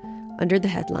News-Tribune under the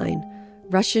headline,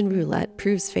 "Russian Roulette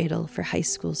Proves Fatal for High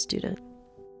School Student."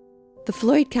 The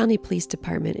Floyd County Police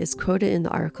Department is quoted in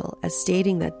the article as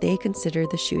stating that they consider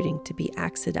the shooting to be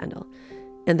accidental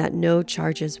and that no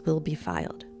charges will be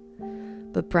filed.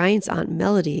 But Brian's aunt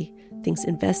Melody thinks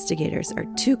investigators are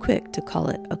too quick to call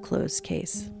it a closed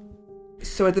case.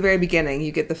 So at the very beginning,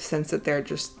 you get the sense that they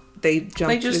just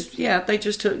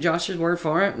took Josh's word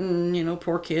for it, and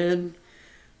poor kid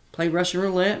played Russian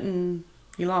roulette and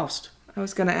he lost. I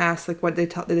was gonna ask, what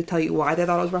did they tell you why they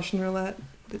thought it was Russian roulette?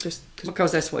 Because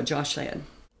that's what Josh said.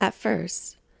 At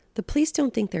first, the police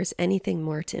don't think there's anything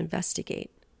more to investigate.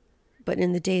 But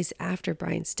in the days after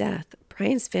Brian's death,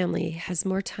 Brian's family has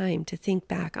more time to think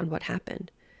back on what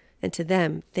happened, and to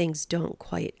them, things don't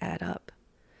quite add up.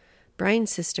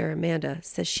 Brian's sister, Amanda,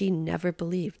 says she never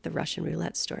believed the Russian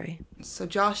roulette story. So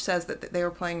Josh says that they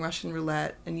were playing Russian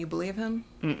roulette, and you believe him?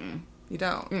 Mm-mm. You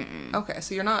don't? Mm-mm. Okay,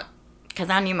 so you're not... Because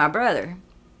I knew my brother.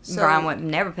 So, Brian would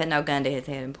never put no gun to his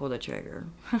head and pull the trigger.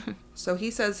 So he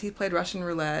says he played Russian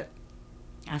roulette.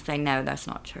 I say, no, that's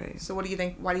not true. So what do you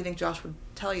think? Why do you think Josh would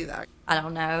tell you that? I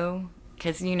don't know.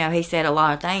 Because, he said a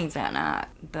lot of things that night.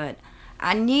 But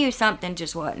I knew something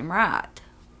just wasn't right.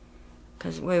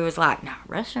 Because we was like, no,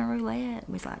 Russian roulette?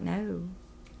 We was like, no.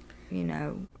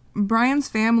 Brian's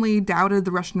family doubted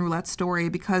the Russian roulette story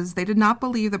because they did not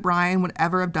believe that Brian would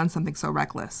ever have done something so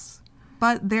reckless.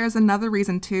 But there's another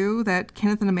reason, too, that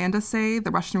Kenneth and Amanda say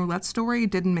the Russian roulette story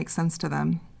didn't make sense to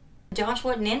them. Josh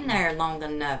wasn't in there long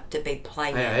enough to be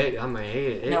playing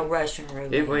no Russian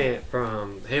roulette. It went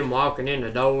from him walking in the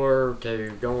door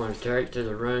to going straight to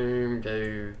the room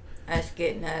to... Us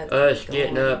getting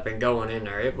up and going in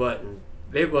there. It wasn't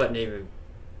even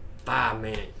 5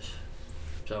 minutes.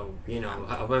 So, what are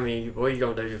you going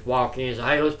to do? Just walk in and say,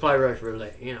 hey, let's play Russian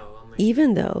roulette,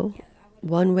 Even though,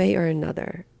 one way or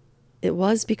another, It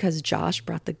was because Josh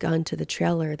brought the gun to the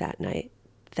trailer that night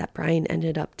that Brian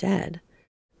ended up dead.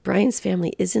 Brian's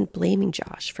family isn't blaming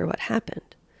Josh for what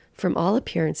happened. From all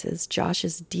appearances, Josh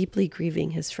is deeply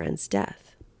grieving his friend's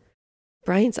death.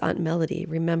 Brian's Aunt Melody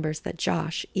remembers that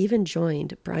Josh even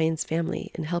joined Brian's family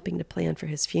in helping to plan for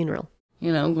his funeral.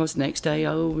 You know, because next day,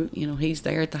 he's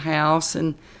there at the house,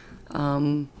 and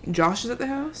Josh is at the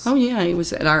house? Oh yeah, he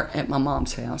was at my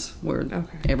mom's house where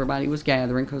everybody was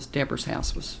gathering because Deborah's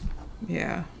house was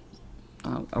a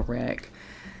wreck,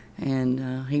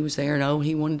 and he was there, and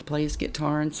he wanted to play his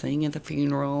guitar and sing at the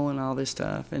funeral and all this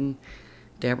stuff, and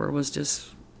Deborah was just,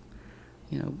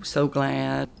 so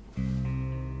glad.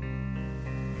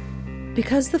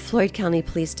 Because the Floyd County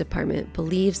Police Department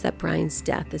believes that Brian's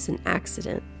death is an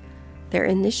accident, their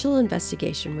initial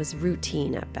investigation was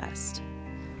routine at best.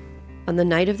 On the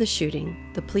night of the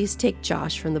shooting, the police take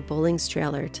Josh from the Bowling's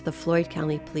trailer to the Floyd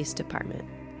County Police Department.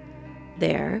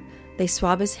 There, they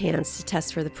swab his hands to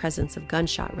test for the presence of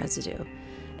gunshot residue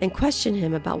and question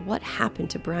him about what happened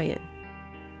to Brian.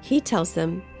 He tells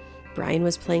them Brian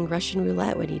was playing Russian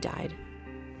roulette when he died.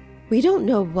 We don't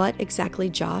know what exactly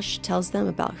Josh tells them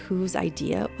about whose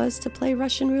idea it was to play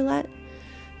Russian roulette.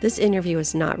 This interview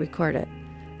is not recorded,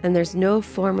 and there's no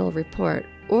formal report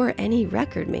or any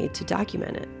record made to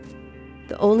document it.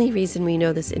 The only reason we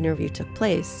know this interview took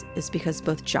place is because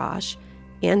both Josh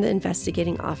and the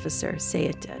investigating officer say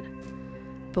it did.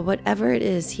 But whatever it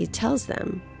is he tells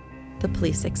them, the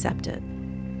police accept it.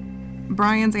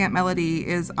 Brian's Aunt Melody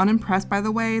is unimpressed by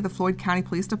the way the Floyd County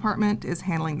Police Department is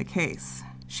handling the case.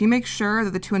 She makes sure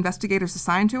that the two investigators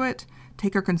assigned to it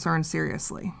take her concerns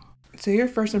seriously. So your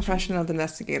first impression of the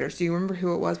investigators, do you remember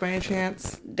who it was by any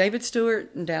chance? David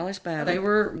Stewart and Dallas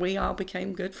Battle. We all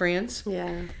became good friends.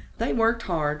 Yeah. They worked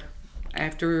hard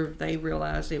after they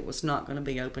realized it was not going to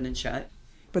be open and shut.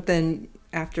 But then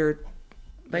after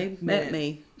they met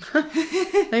me.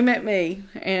 They met me,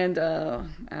 and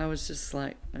I was just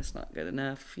like, that's not good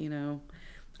enough,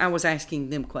 I was asking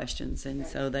them questions, and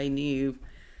so they knew,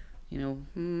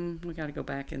 we got to go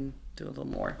back and do a little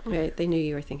more. Right, they knew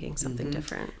you were thinking something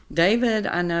different. David,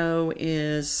 I know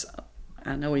he's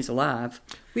alive.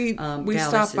 We Dallas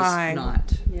stopped by. Is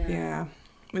not. Yeah.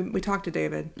 We talked to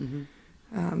David.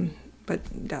 Mm-hmm.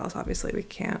 But Dallas, obviously, we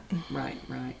can't. Right.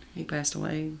 He passed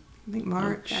away. I think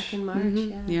March. Back in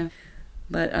March, yeah.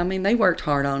 But, they worked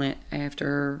hard on it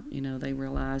after, they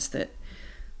realized that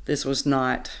this was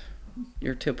not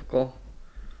your typical,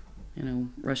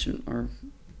 Russian, or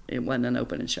it wasn't an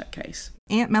open and shut case.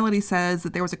 Aunt Melody says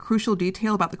that there was a crucial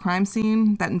detail about the crime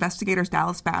scene that investigators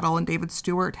Dallas Battle and David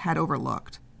Stewart had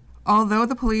overlooked. Although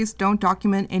the police don't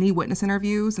document any witness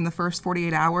interviews in the first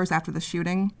 48 hours after the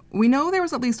shooting, we know there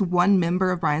was at least one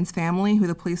member of Brian's family who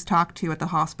the police talked to at the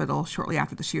hospital shortly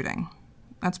after the shooting.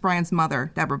 That's Brian's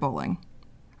mother, Deborah Bowling.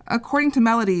 According to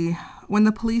Melody, when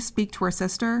the police speak to her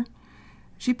sister,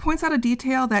 she points out a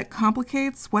detail that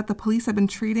complicates what the police have been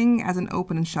treating as an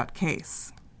open and shut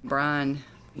case. Brian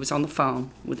was on the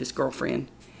phone with his girlfriend.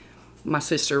 My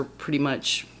sister pretty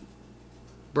much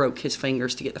broke his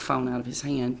fingers to get the phone out of his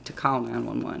hand to call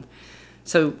 911.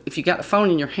 So if you got the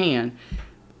phone in your hand,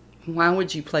 why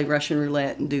would you play Russian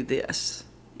roulette and do this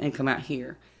and come out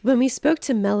here? When we spoke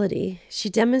to Melody, she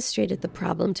demonstrated the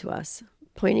problem to us,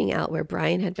 pointing out where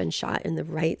Brian had been shot in the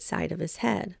right side of his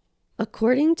head.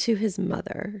 According to his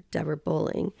mother, Deborah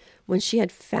Bowling, when she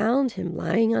had found him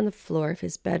lying on the floor of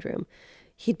his bedroom,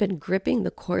 he'd been gripping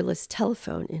the cordless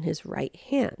telephone in his right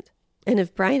hand. And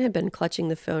if Brian had been clutching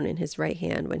the phone in his right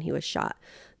hand when he was shot,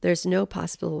 there's no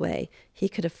possible way he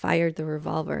could have fired the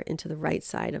revolver into the right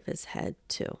side of his head,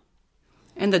 too.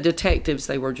 And the detectives,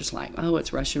 they were just like, oh,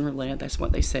 it's Russian roulette. That's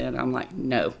what they said. I'm like,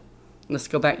 no, let's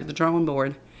go back to the drawing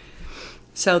board.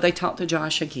 So they talked to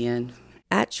Josh again.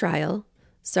 At trial,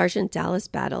 Sergeant Dallas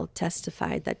Battle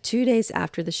testified that 2 days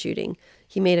after the shooting,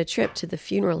 he made a trip to the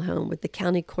funeral home with the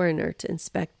county coroner to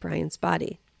inspect Brian's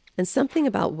body. And something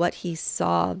about what he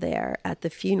saw there at the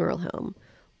funeral home,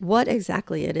 what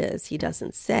exactly it is he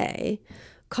doesn't say,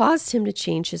 caused him to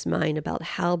change his mind about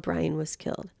how Brian was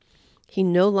killed. He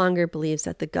no longer believes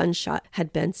that the gunshot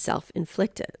had been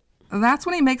self-inflicted. That's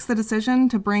when he makes the decision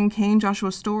to bring Kane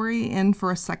Joshua Story in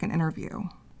for a second interview.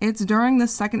 It's during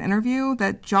this second interview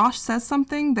that Josh says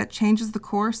something that changes the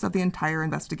course of the entire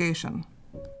investigation.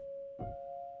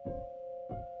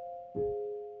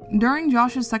 During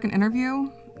Josh's second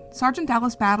interview, Sergeant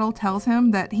Dallas Battle tells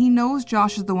him that he knows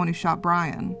Josh is the one who shot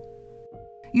Brian.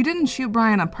 You didn't shoot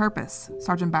Brian on purpose,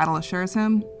 Sergeant Battle assures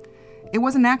him. It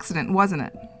was an accident, wasn't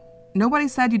it? Nobody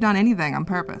said you'd done anything on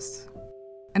purpose.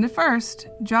 And at first,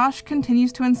 Josh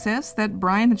continues to insist that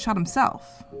Brian had shot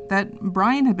himself, that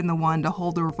Brian had been the one to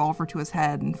hold the revolver to his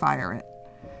head and fire it.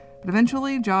 But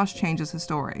eventually, Josh changes his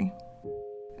story.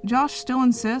 Josh still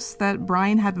insists that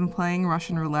Brian had been playing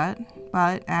Russian roulette,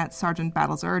 but at Sergeant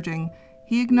Battle's urging,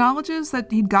 he acknowledges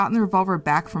that he'd gotten the revolver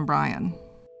back from Brian.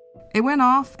 It went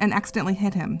off and accidentally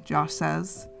hit him, Josh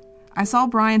says. I saw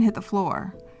Brian hit the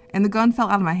floor, and the gun fell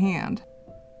out of my hand.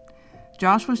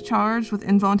 Josh was charged with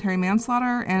involuntary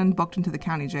manslaughter and booked into the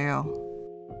county jail.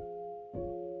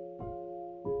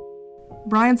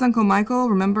 Brian's Uncle Michael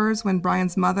remembers when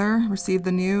Brian's mother received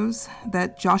the news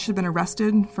that Josh had been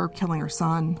arrested for killing her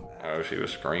son. Oh, she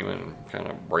was screaming and kind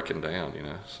of breaking down,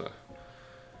 so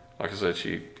like I said,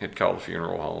 she had called the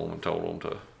funeral home and told them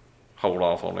to hold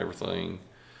off on everything,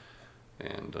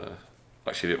 and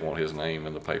like she didn't want his name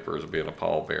in the paper as being a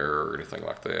pallbearer or anything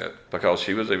like that, because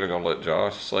she was even going to let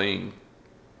Josh sing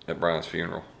at Brian's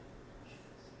funeral.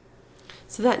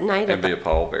 So that night and be a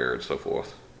pallbearer and so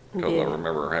forth. Because I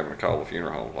remember her having to call the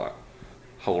funeral home, like,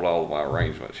 hold all of my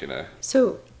arrangements,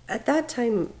 So at that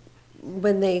time,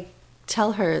 when they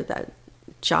tell her that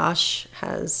Josh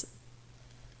has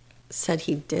said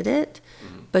he did it,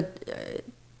 but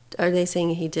are they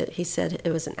saying he said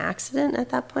it was an accident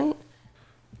at that point?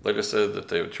 They just said that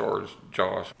they would charge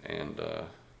Josh and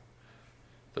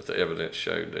that the evidence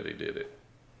showed that he did it.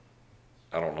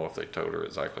 I don't know if they told her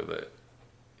exactly that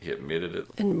he admitted it.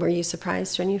 And were you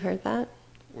surprised when you heard that?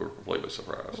 We were completely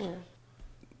surprised. Yeah.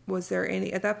 Was there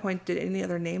at that point, did any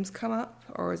other names come up,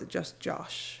 or was it just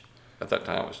Josh? At that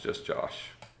time, it was just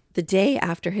Josh. The day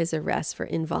after his arrest for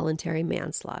involuntary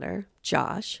manslaughter,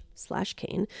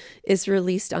 Josh/Kane is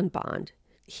released on bond.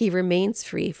 He remains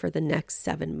free for the next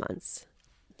 7 months.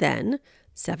 Then,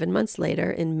 7 months later,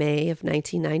 in May of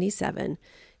 1997,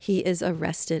 he is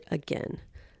arrested again.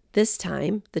 This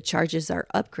time, the charges are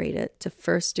upgraded to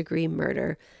first-degree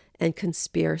murder and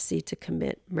conspiracy to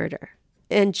commit murder.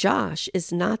 And Josh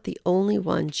is not the only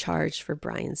one charged for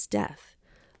Brian's death.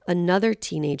 Another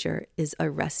teenager is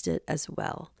arrested as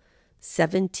well,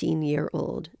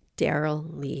 17-year-old Daryl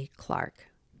Lee Clark.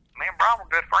 Me and Brian were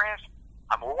good friends.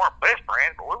 I mean, we weren't best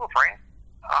friends, but we were friends.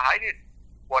 I hated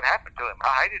what happened to him.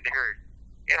 I hated to hear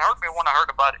it. It hurt me when I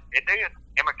heard about it. It did.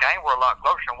 Him and Kane were a lot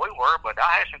closer than we were, but I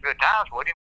had some good times with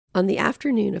him. On the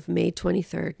afternoon of May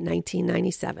 23,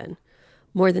 1997,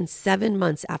 more than 7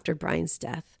 months after Brian's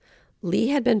death, Lee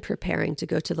had been preparing to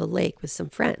go to the lake with some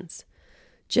friends.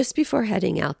 Just before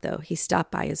heading out, though, he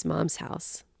stopped by his mom's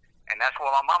house. And that's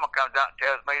when my mama comes out and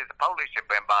tells me that the police had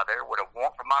been by there with a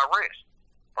warrant for my arrest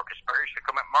for conspiracy to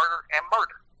commit murder and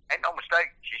murder. Ain't no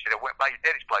mistake. She said it went by your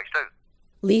daddy's place, too.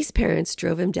 Lee's parents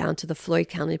drove him down to the Floyd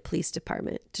County Police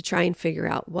Department to try and figure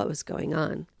out what was going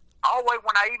on. All the way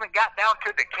when I even got down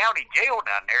to the county jail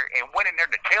down there and went in there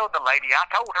to tell the lady, I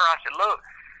told her, I said, look,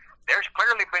 there's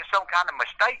clearly been some kind of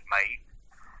mistake made.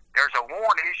 There's a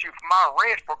warrant issued for my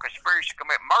arrest for conspiracy to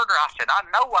commit murder. I said, I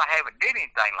know I haven't did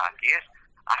anything like this.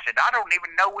 I said, I don't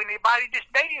even know anybody that's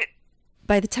dead.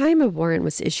 By the time a warrant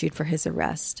was issued for his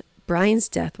arrest, Brian's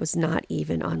death was not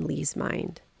even on Lee's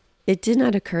mind. It did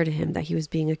not occur to him that he was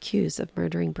being accused of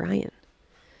murdering Brian.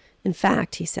 In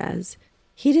fact, he says,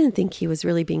 he didn't think he was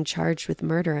really being charged with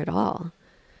murder at all.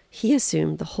 He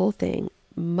assumed the whole thing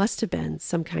must have been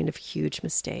some kind of huge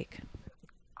mistake.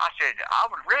 I said, I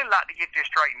would really like to get this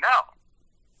straightened out.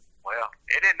 Well,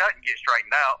 it didn't nothing get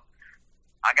straightened out.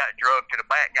 I got drugged to the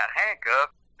back, got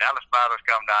handcuffed. Dallas Battles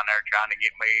come down there trying to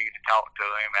get me to talk to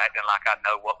him, acting like I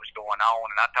know what was going on.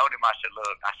 And I told him, I said,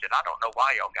 look, I don't know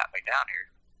why y'all got me down here.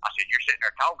 I said, you're sitting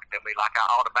there talking to me like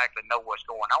I automatically know what's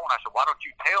going on. I said, why don't you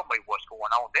tell me what's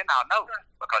going on? Then I'll know,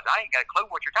 because I ain't got a clue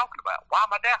what you're talking about. Why am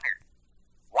I down here?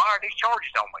 Why are these charges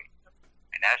on me?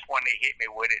 And that's when they hit me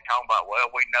with it, talking about,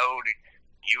 well, we know that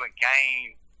you and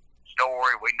Kane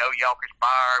story, we know y'all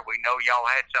conspired, we know y'all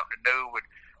had something to do with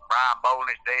Brian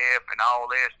Bowling's death and all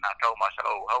this. And I told myself,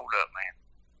 oh, hold up, man.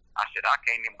 I said, I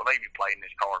can't even believe you're playing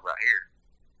this card right here.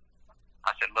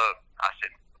 I said, look,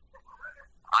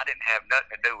 I didn't have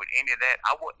nothing to do with any of that.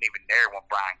 I wasn't even there when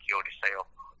Brian killed himself.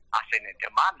 I said, and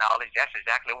to my knowledge, that's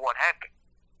exactly what happened.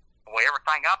 Well,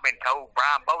 everything I've been told,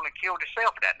 Brian Bowling killed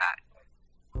himself that night.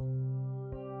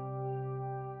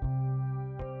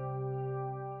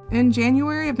 In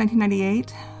January of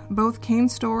 1998, both Kane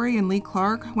Story and Lee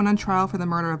Clark went on trial for the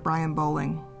murder of Brian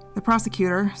Bowling. The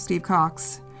prosecutor, Steve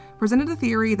Cox, presented a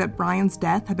theory that Brian's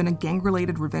death had been a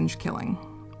gang-related revenge killing.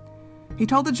 He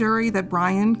told the jury that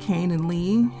Brian, Kane, and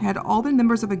Lee had all been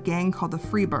members of a gang called the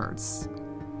Freebirds.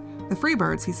 The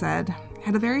Freebirds, he said,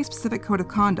 had a very specific code of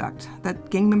conduct that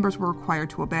gang members were required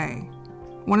to obey.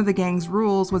 One of the gang's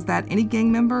rules was that any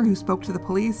gang member who spoke to the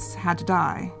police had to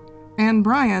die. And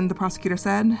Brian, the prosecutor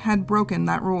said, had broken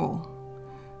that rule,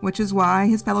 which is why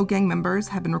his fellow gang members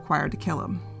had been required to kill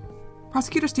him.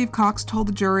 Prosecutor Steve Cox told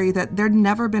the jury that there'd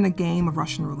never been a game of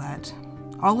Russian roulette.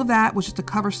 All of that was just a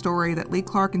cover story that Lee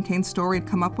Clark and Kane Story had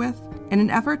come up with in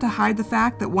an effort to hide the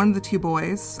fact that one of the two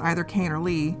boys, either Kane or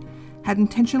Lee, had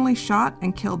intentionally shot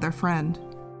and killed their friend.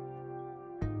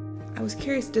 I was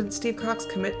curious, did Steve Cox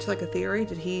commit to a theory?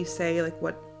 Did he say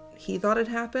what he thought had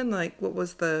happened? What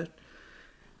was the...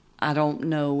 I don't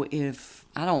know if...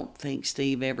 I don't think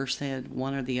Steve ever said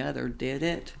one or the other did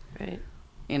it. Right.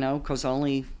 Because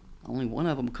only one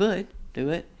of them could do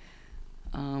it.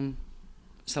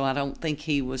 So I don't think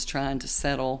he was trying to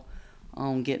settle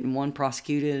on getting one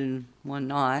prosecuted and one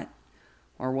not,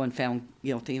 or one found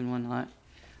guilty and one not.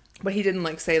 But he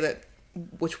didn't say that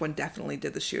which one definitely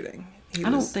did the shooting. I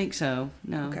don't think so,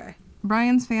 no. Okay.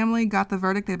 Brian's family got the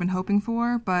verdict they'd been hoping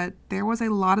for, but there was a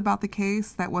lot about the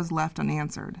case that was left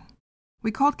unanswered.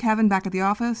 We called Kevin back at the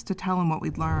office to tell him what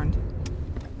we'd learned.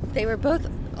 They were both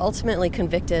ultimately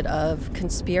convicted of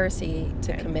conspiracy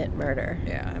to commit murder.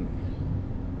 Yeah.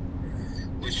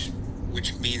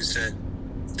 Which means that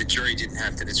the jury didn't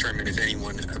have to determine if any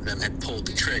one of them had pulled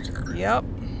the trigger. Yep.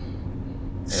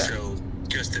 So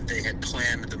just that they had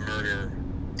planned the murder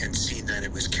and seen that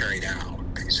it was carried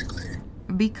out, basically.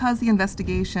 Because the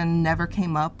investigation never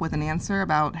came up with an answer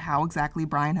about how exactly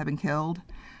Brian had been killed,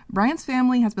 Brian's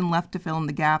family has been left to fill in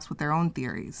the gaps with their own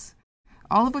theories,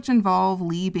 all of which involve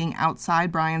Lee being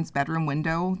outside Brian's bedroom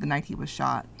window the night he was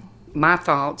shot. My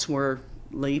thoughts were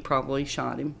Lee probably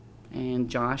shot him, and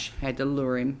Josh had to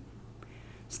lure him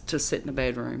to sit in the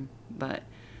bedroom, but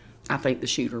I think the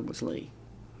shooter was Lee.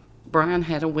 Brian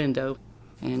had a window,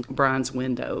 and Brian's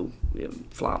window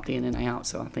flopped in and out,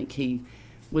 so I think he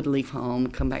would leave home,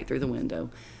 come back through the window.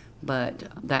 But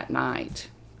that night,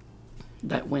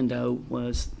 that window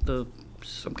was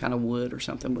some kind of wood or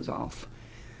something was off.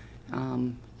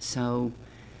 So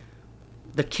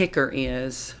the kicker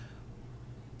is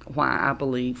why I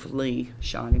believe Lee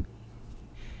shot him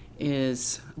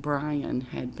is Brian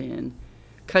had been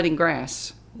cutting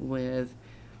grass with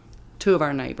two of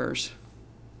our neighbors,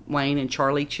 Wayne and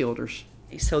Charlie Childers.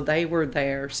 So they were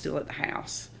there still at the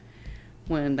house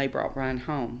when they brought Brian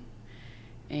home.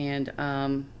 And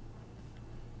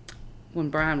when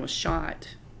Brian was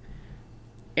shot,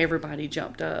 everybody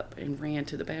jumped up and ran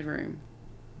to the bedroom.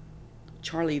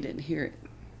 Charlie didn't hear it.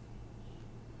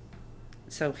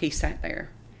 So he sat there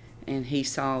and he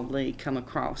saw Lee come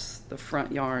across the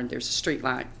front yard. There's a street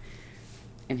light,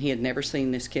 and he had never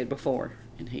seen this kid before,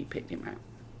 and he picked him out.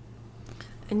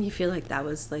 And you feel like that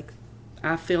was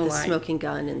I feel the like smoking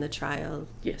gun in the trial?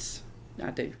 Yes,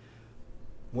 I do.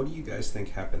 What do you guys think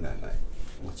happened that night?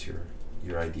 What's your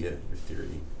idea, your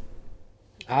theory?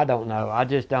 I don't know. I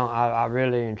just don't. I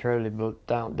really and truly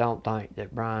don't think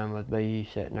that Brian would be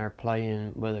sitting there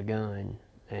playing with a gun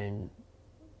and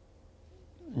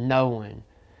knowing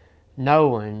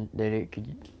that it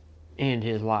could end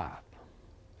his life.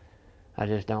 I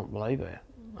just don't believe it.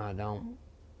 I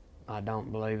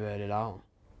don't believe it at all.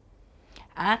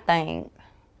 I think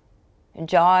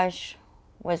Josh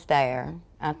was there.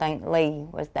 I think Lee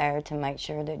was there to make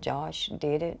sure that Josh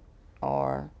did it,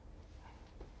 or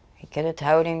he could have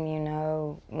told him,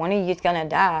 one of you's gonna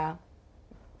die.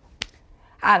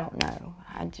 I don't know.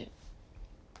 I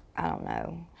don't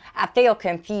know. I feel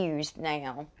confused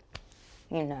now,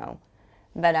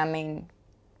 But I mean,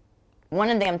 one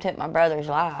of them took my brother's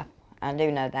life. I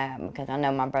do know that because I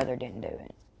know my brother didn't do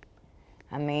it.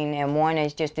 I mean, and one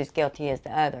is just as guilty as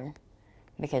the other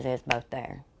because they was both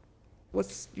there.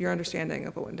 What's your understanding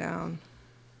of what went down?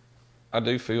 I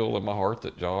do feel in my heart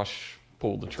that Josh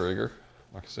pulled the trigger.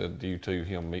 Like I said, due to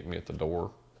him meeting me at the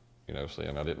door,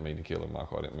 saying I didn't mean to kill him,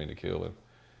 Michael, I didn't mean to kill him.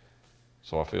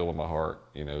 So I feel in my heart,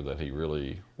 that he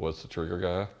really was the trigger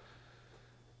guy.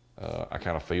 I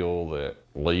kind of feel that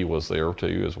Lee was there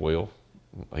too as well.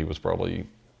 He was probably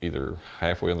either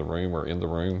halfway in the room or in the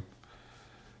room,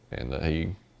 and that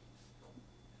he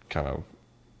kind of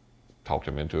talked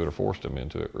him into it or forced him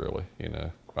into it, really,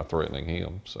 by threatening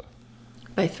him. So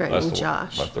by threatening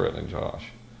Josh. By threatening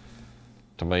Josh.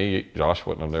 To me, Josh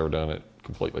wouldn't have never done it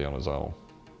completely on his own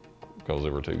because they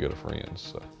were too good of friends.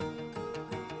 So.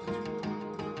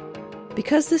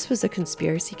 Because this was a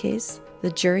conspiracy case,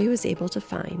 the jury was able to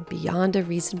find beyond a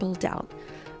reasonable doubt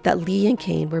that Lee and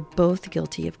Kane were both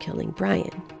guilty of killing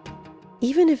Brian,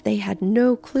 even if they had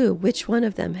no clue which one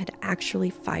of them had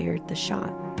actually fired the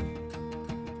shot.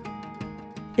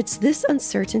 It's this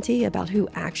uncertainty about who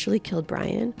actually killed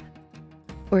Brian,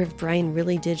 or if Brian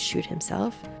really did shoot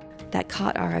himself, that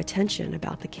caught our attention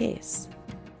about the case.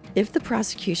 If the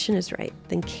prosecution is right,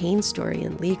 then Cain Story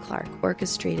and Lee Clark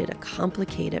orchestrated a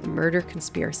complicated murder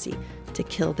conspiracy to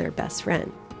kill their best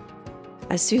friend.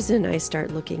 As Susan and I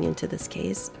start looking into this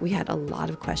case, we had a lot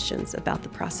of questions about the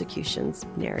prosecution's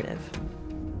narrative.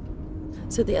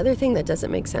 So the other thing that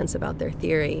doesn't make sense about their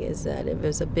theory is that if it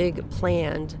was a big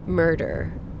planned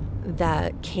murder,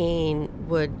 that Cain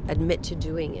would admit to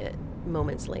doing it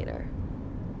moments later.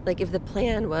 Like if the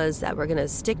plan was that we're going to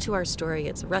stick to our story,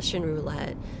 it's Russian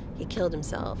roulette, he killed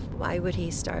himself, why would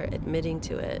he start admitting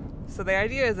to it? So the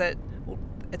idea is that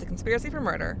it's a conspiracy for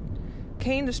murder.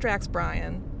 Cain distracts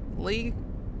Brian. Lee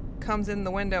comes in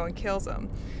the window and kills him.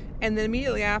 And then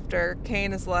immediately after,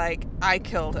 Cain is like, I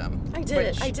killed him. I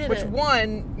did it. Which,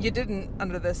 one, you didn't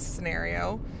under this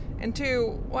scenario. And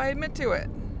two, why admit to it?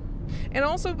 And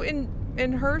also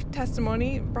in her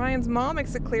testimony, Brian's mom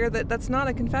makes it clear that that's not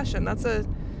a confession. That's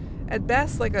at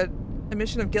best like a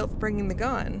admission of guilt for bringing the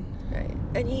gun. Right.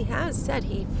 And he has said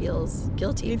he feels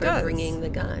guilty for bringing the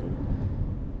gun.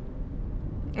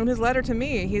 In his letter to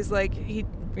me, he's like, he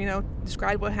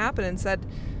described what happened and said,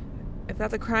 if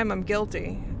that's a crime, I'm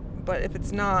guilty. But if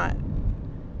it's not,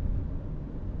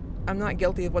 I'm not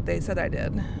guilty of what they said I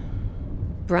did.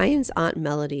 Brian's Aunt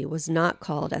Melody was not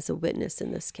called as a witness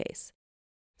in this case.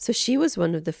 So she was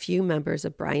one of the few members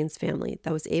of Brian's family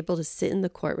that was able to sit in the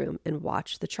courtroom and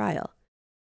watch the trial.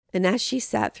 And as she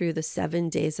sat through the 7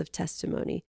 days of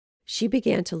testimony, she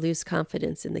began to lose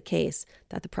confidence in the case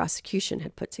that the prosecution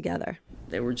had put together.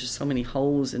 There were just so many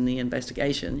holes in the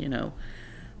investigation,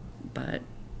 But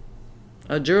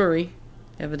a jury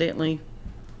evidently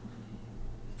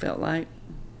felt like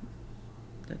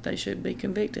that they should be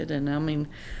convicted. And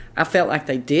I felt like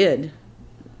they did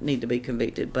need to be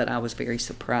convicted, but I was very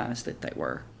surprised that they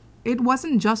were. It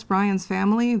wasn't just Brian's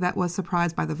family that was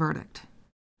surprised by the verdict.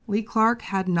 Lee Clark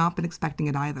had not been expecting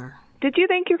it either. Did you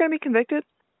think you were going to be convicted?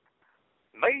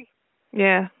 Me?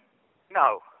 Yeah.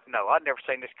 No, I'd never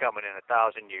seen this coming in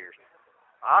 1,000 years.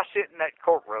 I sit in that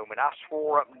courtroom and I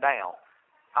swore up and down.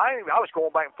 I was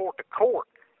going back and forth to court,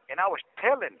 and I was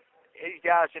telling these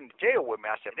guys in the jail with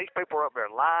me, I said, these people are up there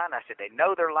lying. I said, they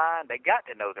know they're lying. They got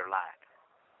to know they're lying.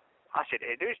 I said,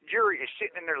 if this jury is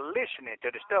sitting in there listening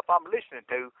to the stuff I'm listening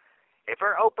to, if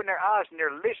they're opening their eyes and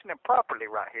they're listening properly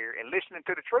right here and listening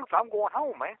to the truth, I'm going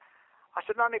home, man. I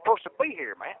said, no, they're supposed to be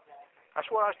here, man.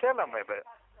 That's what I was telling them, but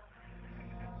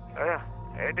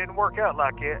it didn't work out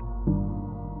like that.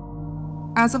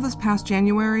 As of this past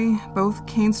January, both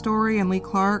Cain Story and Lee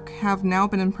Clark have now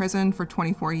been in prison for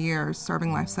 24 years,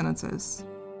 serving life sentences,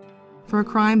 for a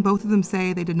crime both of them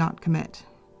say they did not commit,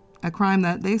 a crime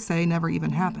that they say never even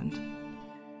happened.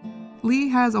 Lee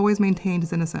has always maintained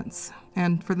his innocence,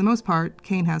 and for the most part,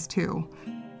 Cain has too,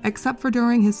 except for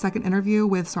during his second interview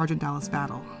with Sergeant Dallas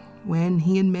Battle, when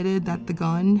he admitted that the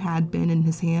gun had been in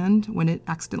his hand when it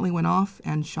accidentally went off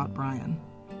and shot Brian.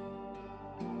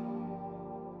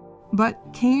 But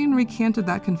Cain recanted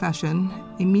that confession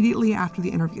immediately after the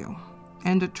interview,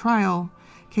 and at trial,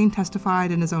 Cain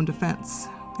testified in his own defense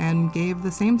and gave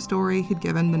the same story he'd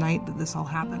given the night that this all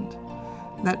happened,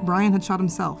 that Brian had shot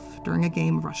himself during a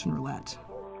game of Russian roulette.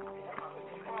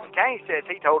 Cain says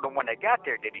he told them when they got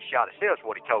there that he shot himself, is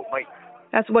what he told me.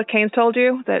 That's what Cain's told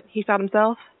you, that he shot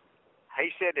himself?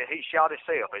 He said that he shot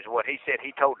himself, is what he said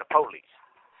he told the police.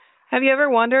 Have you ever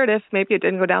wondered if maybe it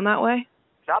didn't go down that way?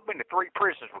 I've been to 3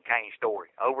 prisons with Cain Story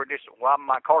over this, while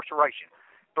my incarceration,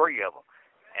 3 of them.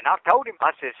 And I told him,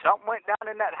 I said, something went down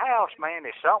in that house, man.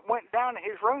 If something went down in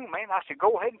his room, man, I said,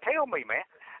 go ahead and tell me, man.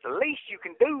 The least you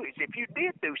can do is if you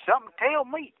did do something, tell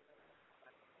me.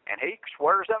 And he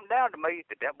swears something down to me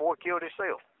that boy killed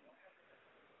himself.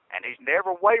 And he's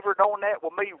never wavered on that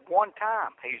with me one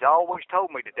time. He's always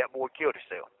told me that boy killed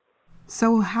himself.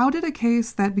 So how did a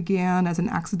case that began as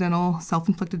an accidental,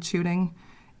 self-inflicted shooting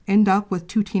end up with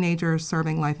 2 teenagers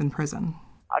serving life in prison?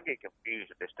 I get confused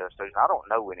with this stuff, Susan. I don't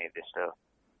know any of this stuff.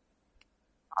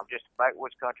 I'm just a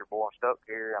backwoods country boy. I'm stuck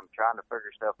here. I'm trying to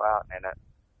figure stuff out, and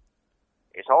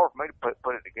it's hard for me to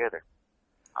put it together.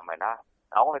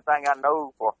 The only thing I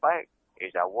know for a fact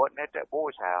is I wasn't at that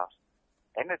boy's house.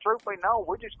 And the truth be known,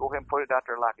 we'll just go ahead and put it out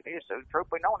there like it is. So the truth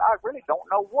be known, I really don't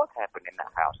know what happened in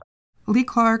that house. Lee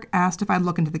Clark asked if I'd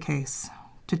look into the case,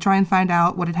 to try and find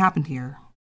out what had happened here,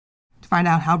 to find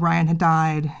out how Brian had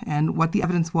died and what the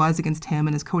evidence was against him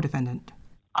and his co-defendant.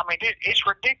 It's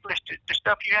ridiculous, the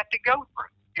stuff you have to go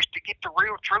through just to get the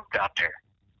real truth out there.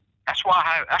 That's why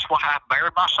I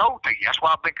bared my soul to you. That's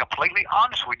why I've been completely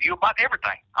honest with you about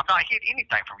everything. I've not hid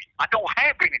anything from you. I don't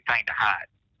have anything to hide.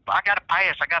 But I got a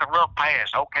past. I got a rough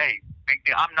past. Okay, big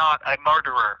deal. I'm not a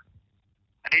murderer.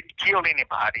 I didn't kill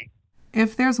anybody.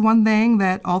 If there's one thing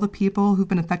that all the people who've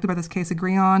been affected by this case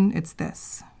agree on, it's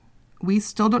this. We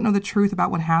still don't know the truth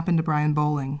about what happened to Brian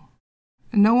Bowling.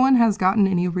 No one has gotten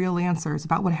any real answers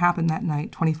about what happened that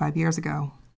night 25 years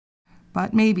ago.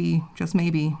 But maybe, just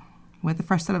maybe, with a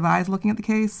fresh set of eyes looking at the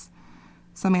case,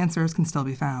 some answers can still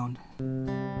be found.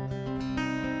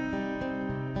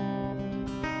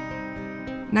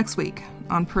 Next week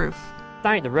on Proof. I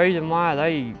think the reason why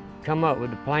they come up with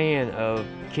the plan of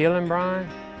killing Brian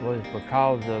was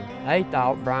because they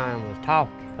thought Brian was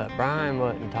talking. But Brian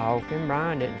wasn't talking.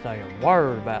 Brian didn't say a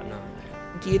word about nothing.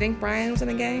 Do you think Brian was in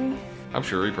a gang? I'm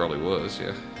sure he probably was,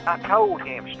 yeah. I told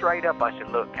him straight up, I said,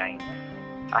 look, Kane,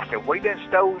 I said, we done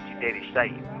stole your daddy's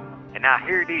safe. And now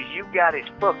here it is, you got his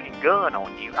fucking gun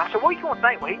on you. I said, what you gonna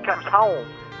think when he comes home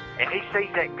and he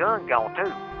sees that gun gone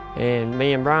too? And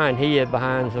me and Brian hid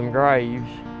behind some graves,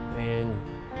 and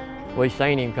we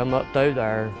seen him come up through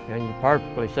there, and you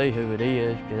perfectly see who it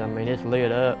is, because, I mean, it's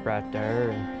lit up right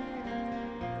there.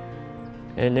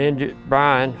 And then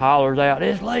Brian hollers out,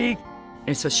 "It's Lee!"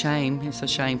 It's a shame. It's a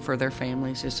shame for their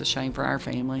families. It's a shame for our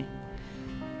family.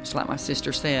 Just like my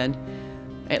sister said,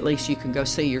 at least you can go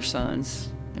see your sons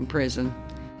in prison.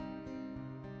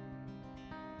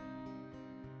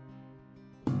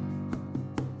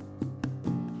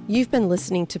 You've been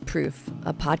listening to Proof,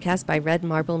 a podcast by Red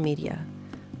Marble Media.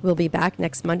 We'll be back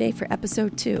next Monday for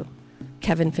episode 2.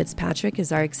 Kevin Fitzpatrick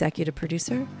is our executive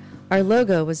producer. Our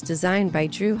logo was designed by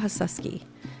Drew Hasuski,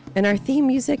 and our theme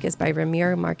music is by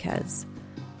Ramiro Marquez.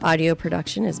 Audio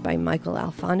production is by Michael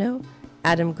Alfano,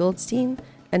 Adam Goldstein,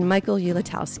 and Michael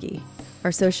Ulatowski.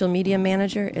 Our social media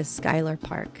manager is Skylar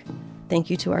Park. Thank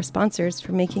you to our sponsors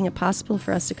for making it possible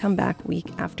for us to come back week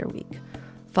after week.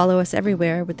 Follow us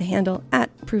everywhere with the handle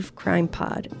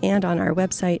 @ProofCrimePod and on our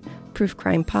website,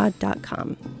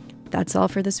 proofcrimepod.com. That's all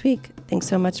for this week. Thanks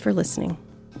so much for listening.